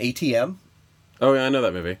movie called ATM. Oh yeah, I know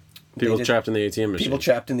that movie. People trapped in the ATM machine. People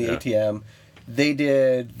trapped in the ATM. They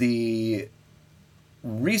did the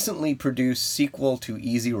recently produced sequel to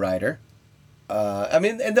Easy Rider.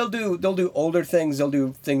 And they'll do older things. They'll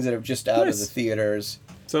do things that are just out of the theaters.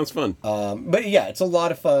 Sounds fun. But yeah, it's a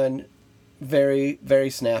lot of fun. Very, very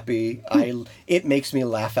snappy. It makes me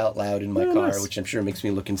laugh out loud in my car, which I'm sure makes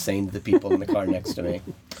me look insane to the people in the car next to me.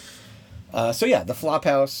 So yeah, The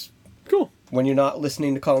Flophouse. Cool. When you're not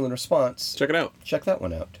listening to Call and Response, check it out. Check that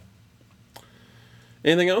one out.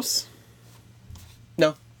 Anything else?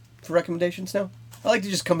 No. For recommendations, no. I like to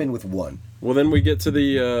just come in with one. Well, then we get to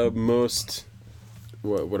the most,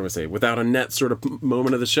 what do I say, without a net sort of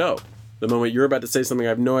moment of the show. The moment you're about to say something, I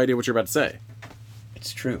have no idea what you're about to say.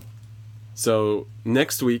 It's true. So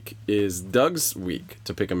next week is Doug's week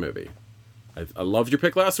to pick a movie. I loved your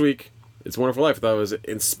pick last week. It's a Wonderful Life. I thought it was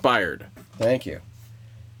inspired. Thank you.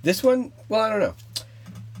 This one, well, I don't know.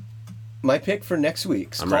 My pick for next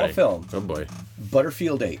week's Call Film. Oh boy.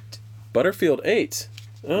 Butterfield 8. Butterfield 8.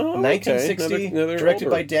 Oh, 1960, okay. Another directed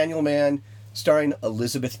older. by Daniel Mann, starring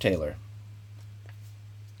Elizabeth Taylor.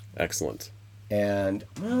 Excellent. And,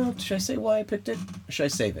 well, should I say why I picked it? Or should I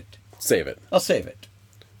save it? Save it. I'll save it.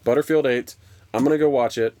 Butterfield 8. I'm going to go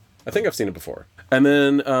watch it. I think I've seen it before. And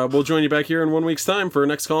then we'll join you back here in 1 week's time for our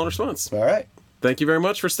next Call and Response. All right. Thank you very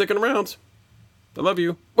much for sticking around. I love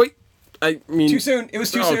you. Wait. I mean... Too soon. It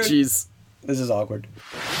was too soon. Oh, jeez. This is awkward.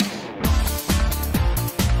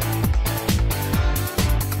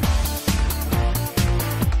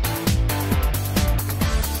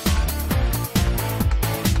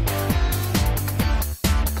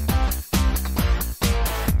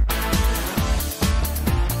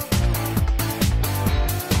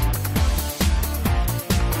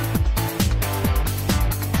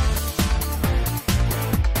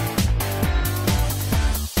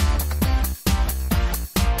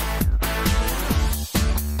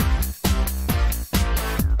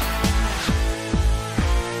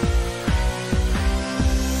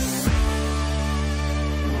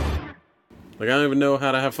 Like, I don't even know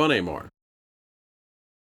how to have fun anymore.